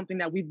on something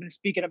that we've been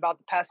speaking about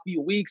the past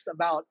few weeks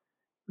about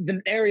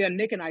the area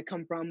Nick and I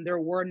come from. There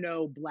were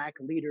no Black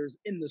leaders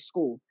in the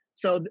school.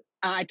 So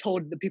I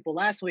told the people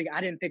last week,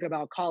 I didn't think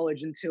about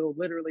college until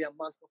literally a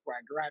month before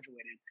I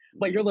graduated.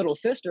 But your little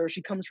sister,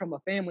 she comes from a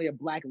family of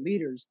Black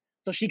leaders.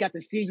 So she got to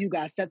see you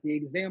guys set the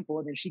example,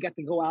 and then she got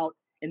to go out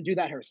and do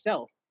that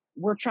herself.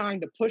 We're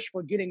trying to push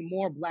for getting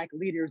more Black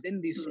leaders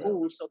in these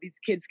schools so these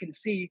kids can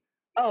see,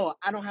 oh,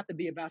 I don't have to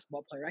be a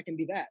basketball player. I can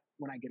be that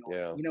when I get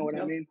older. You know what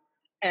I mean?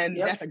 And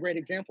that's a great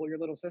example. Your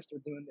little sister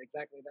doing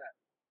exactly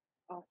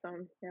that.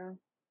 Awesome. Yeah.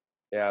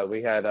 Yeah,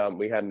 we had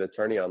an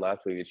attorney on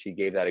last week, and she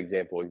gave that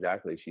example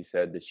exactly. She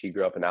said that she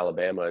grew up in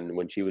Alabama, and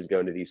when she was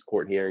going to these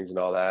court hearings and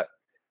all that,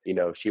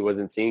 she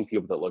wasn't seeing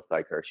people that looked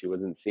like her. She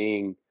wasn't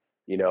seeing,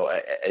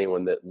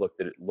 anyone that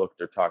looked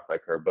or talked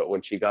like her. But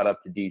when she got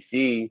up to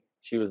D.C.,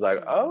 she was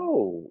like,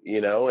 oh,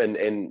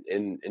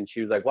 and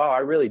she was like, wow, I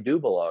really do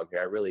belong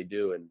here. I really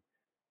do, and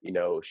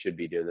should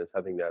be doing this.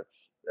 I think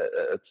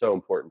that's so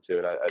important too.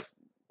 And I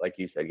like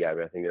you said,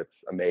 Gabby, I think that's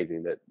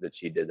amazing that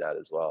she did that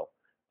as well.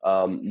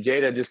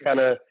 Jada, just kind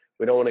of,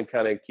 we don't want to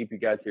kind of keep you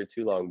guys here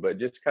too long, but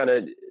just kind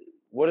of,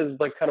 what is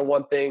like kind of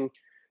one thing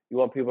you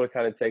want people to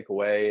kind of take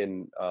away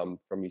and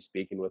from you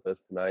speaking with us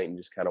tonight, and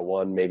just kind of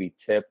one maybe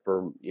tip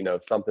or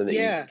something that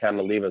you kind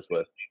of leave us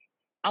with?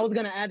 I was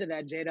gonna add to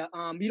that, Jada.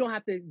 You don't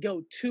have to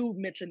go too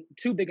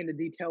big into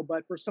detail,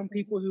 but for some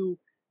people who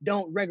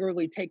don't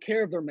regularly take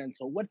care of their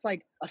mental, what's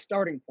like a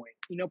starting point?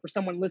 For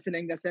someone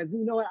listening that says,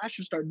 you know what, I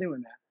should start doing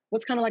that.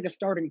 What's kind of like a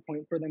starting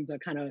point for them to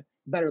kind of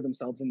better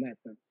themselves in that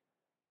sense?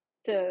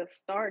 To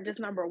start, just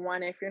number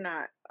one, if you're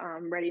not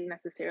ready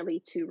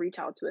necessarily to reach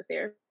out to a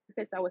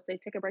therapist, I would say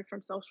take a break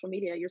from social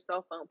media, your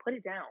cell phone, put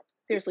it down.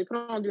 Seriously, put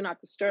it on do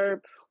not disturb,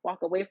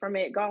 walk away from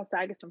it, go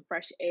outside, get some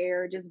fresh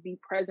air, just be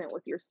present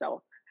with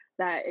yourself.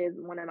 That is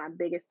one of my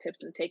biggest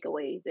tips and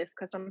takeaways.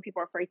 Because some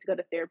people are afraid to go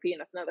to therapy, and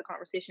that's another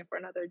conversation for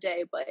another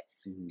day. But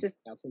just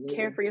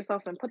care for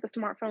yourself and put the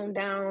smartphone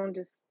down.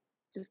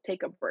 Just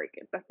take a break.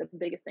 That's the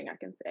biggest thing I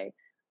can say.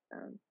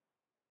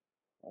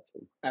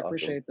 Awesome. I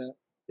appreciate that.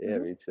 Yeah,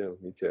 me too.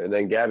 And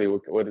then Gabby,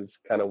 what is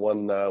kind of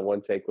one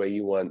takeaway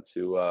you want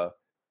to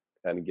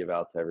kind of give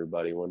out to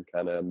everybody? One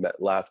kind of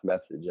last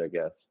message, I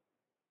guess.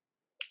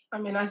 I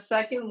mean, I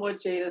second what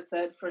Jada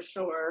said for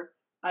sure.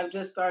 I've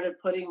just started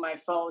putting my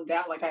phone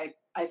down. Like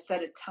I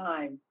set a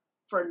time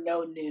for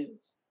no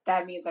news.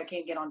 That means I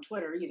can't get on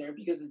Twitter either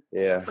because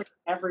it's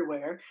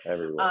everywhere.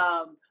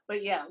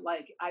 But yeah,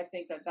 like I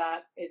think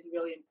that is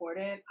really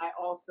important. I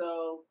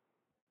also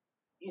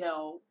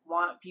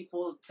want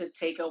people to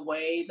take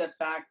away the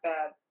fact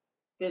that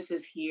this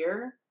is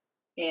here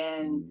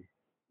and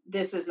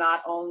this is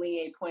not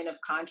only a point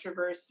of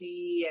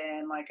controversy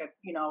and like a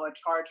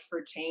charge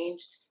for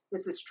change.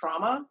 This is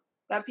trauma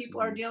that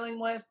people are dealing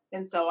with.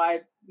 And so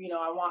I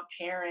want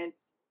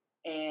parents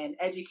and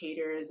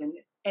educators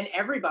and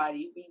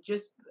everybody,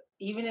 just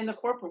even in the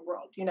corporate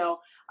world,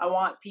 I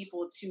want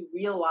people to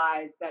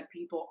realize that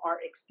people are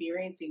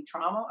experiencing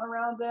trauma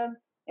around them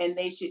and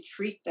they should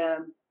treat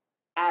them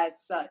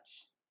as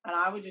such. And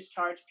I would just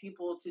charge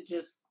people to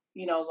just,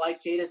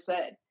 like Jada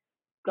said,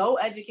 go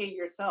educate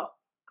yourself.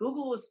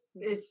 Google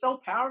is so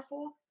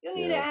powerful. You don't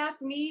need to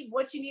ask me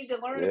what you need to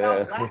learn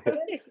about blackness.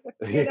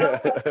 Go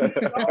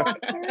on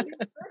there and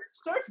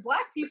search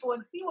black people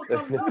and see what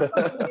comes up.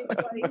 I mean,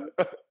 it's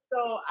like,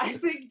 so I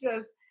think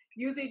just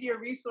using your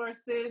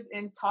resources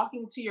and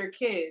talking to your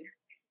kids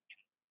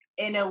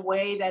in a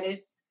way that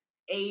is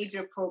age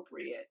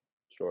appropriate.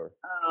 Sure.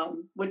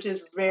 Which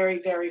is very,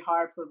 very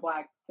hard for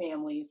Black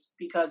families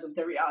because of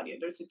the reality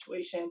of their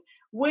situation,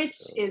 which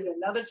is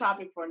another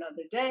topic for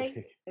another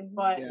day.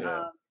 But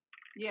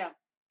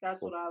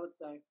that's what I would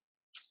say.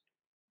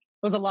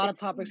 There's a lot of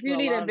topics. You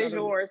need a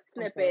visual or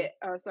snippet.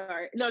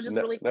 Sorry. No, just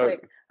really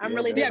quick. I'm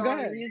really big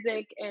on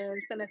music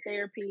and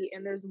therapy,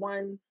 and there's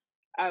one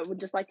I would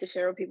just like to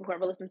share with people who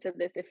ever listen to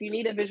this. If you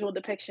need a visual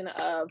depiction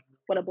of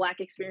what a Black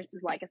experience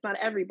is like, it's not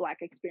every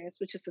Black experience,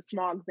 which is a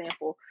small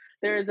example.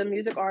 There is a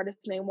music artist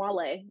named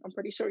Wale. I'm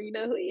pretty sure you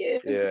know who he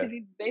is because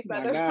he's based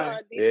out of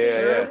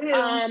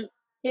DC.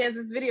 He has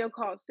this video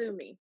called "Sue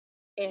Me,"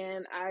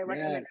 and I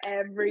recommend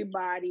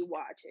everybody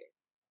watch it.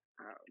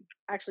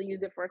 I actually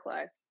used it for a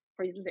class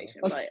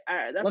presentation, but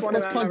that's one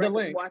of them. Plug the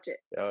link. Watch it.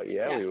 Oh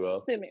yeah, we will.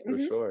 Sue Me. For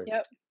sure.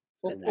 Yep.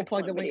 We'll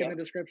plug the link in the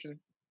description.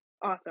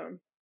 Awesome.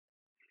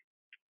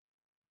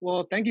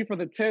 Well, thank you for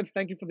the tips.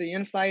 Thank you for the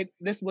insight.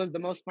 This was the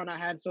most fun I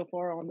had so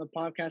far on the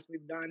podcast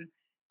we've done.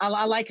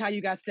 I like how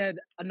you guys said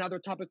another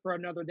topic for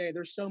another day.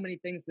 There's so many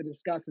things to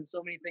discuss and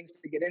so many things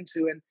to get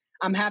into. And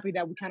I'm happy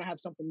that we kind of have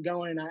something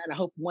going. And I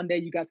hope one day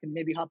you guys can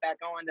maybe hop back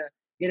on to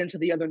get into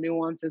the other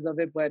nuances of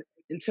it. But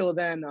until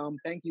then,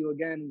 thank you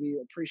again. We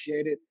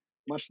appreciate it.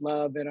 Much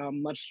love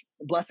and much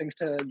blessings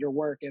to your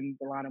work and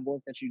the line of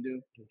work that you do.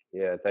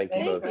 Yeah, thank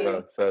you both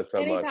so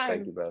much.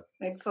 Thank you both.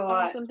 Thanks a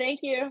lot. Awesome.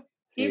 Thank you.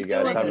 Keep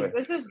doing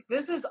this.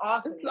 This is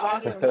awesome. You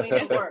guys are doing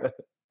the work.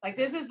 Like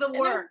this is the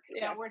work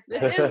that we're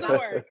saying. This is the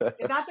work.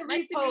 It's not the repost.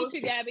 Nice to meet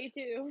you, Gabby,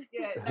 too.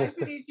 Yeah, nice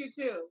to meet you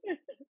too.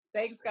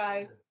 Thanks,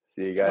 guys.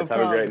 See you guys. Have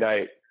a great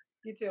night.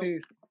 You too.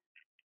 Peace.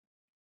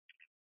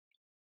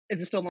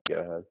 Is it still on?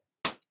 Go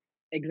ahead.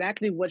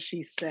 Exactly what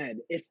she said.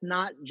 It's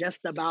not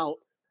just about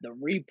the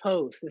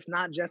reposts. It's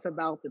not just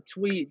about the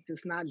tweets.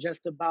 It's not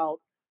just about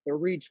the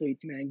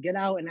retweets, man. Get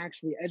out and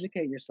actually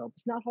educate yourself.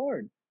 It's not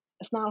hard.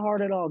 It's not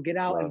hard at all. Get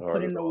out and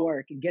put in the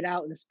work. Get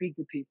out and speak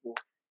to people.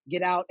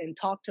 Get out and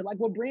talk to, like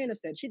what Brianna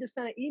said. She just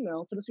sent an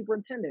email to the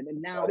superintendent,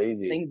 and now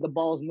the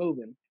ball's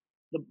moving.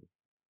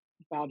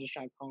 I'll just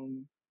try to call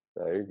him.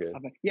 No, you're good.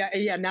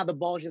 Yeah. Now the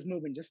ball's just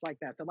moving, just like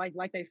that. So,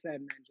 like they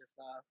said, man,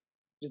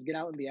 just get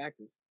out and be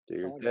active. Do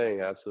your thing,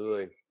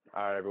 absolutely.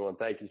 All right, everyone.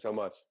 Thank you so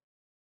much.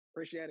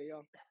 Appreciate it,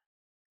 yo.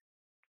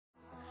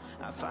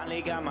 I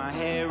finally got my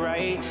head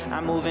right.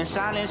 I move in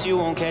silence, you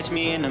won't catch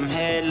me in them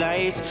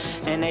headlights.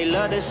 And they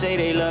love to say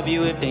they love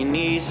you if they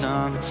need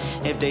some.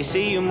 If they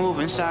see you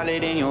moving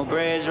solid and your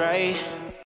bread's right.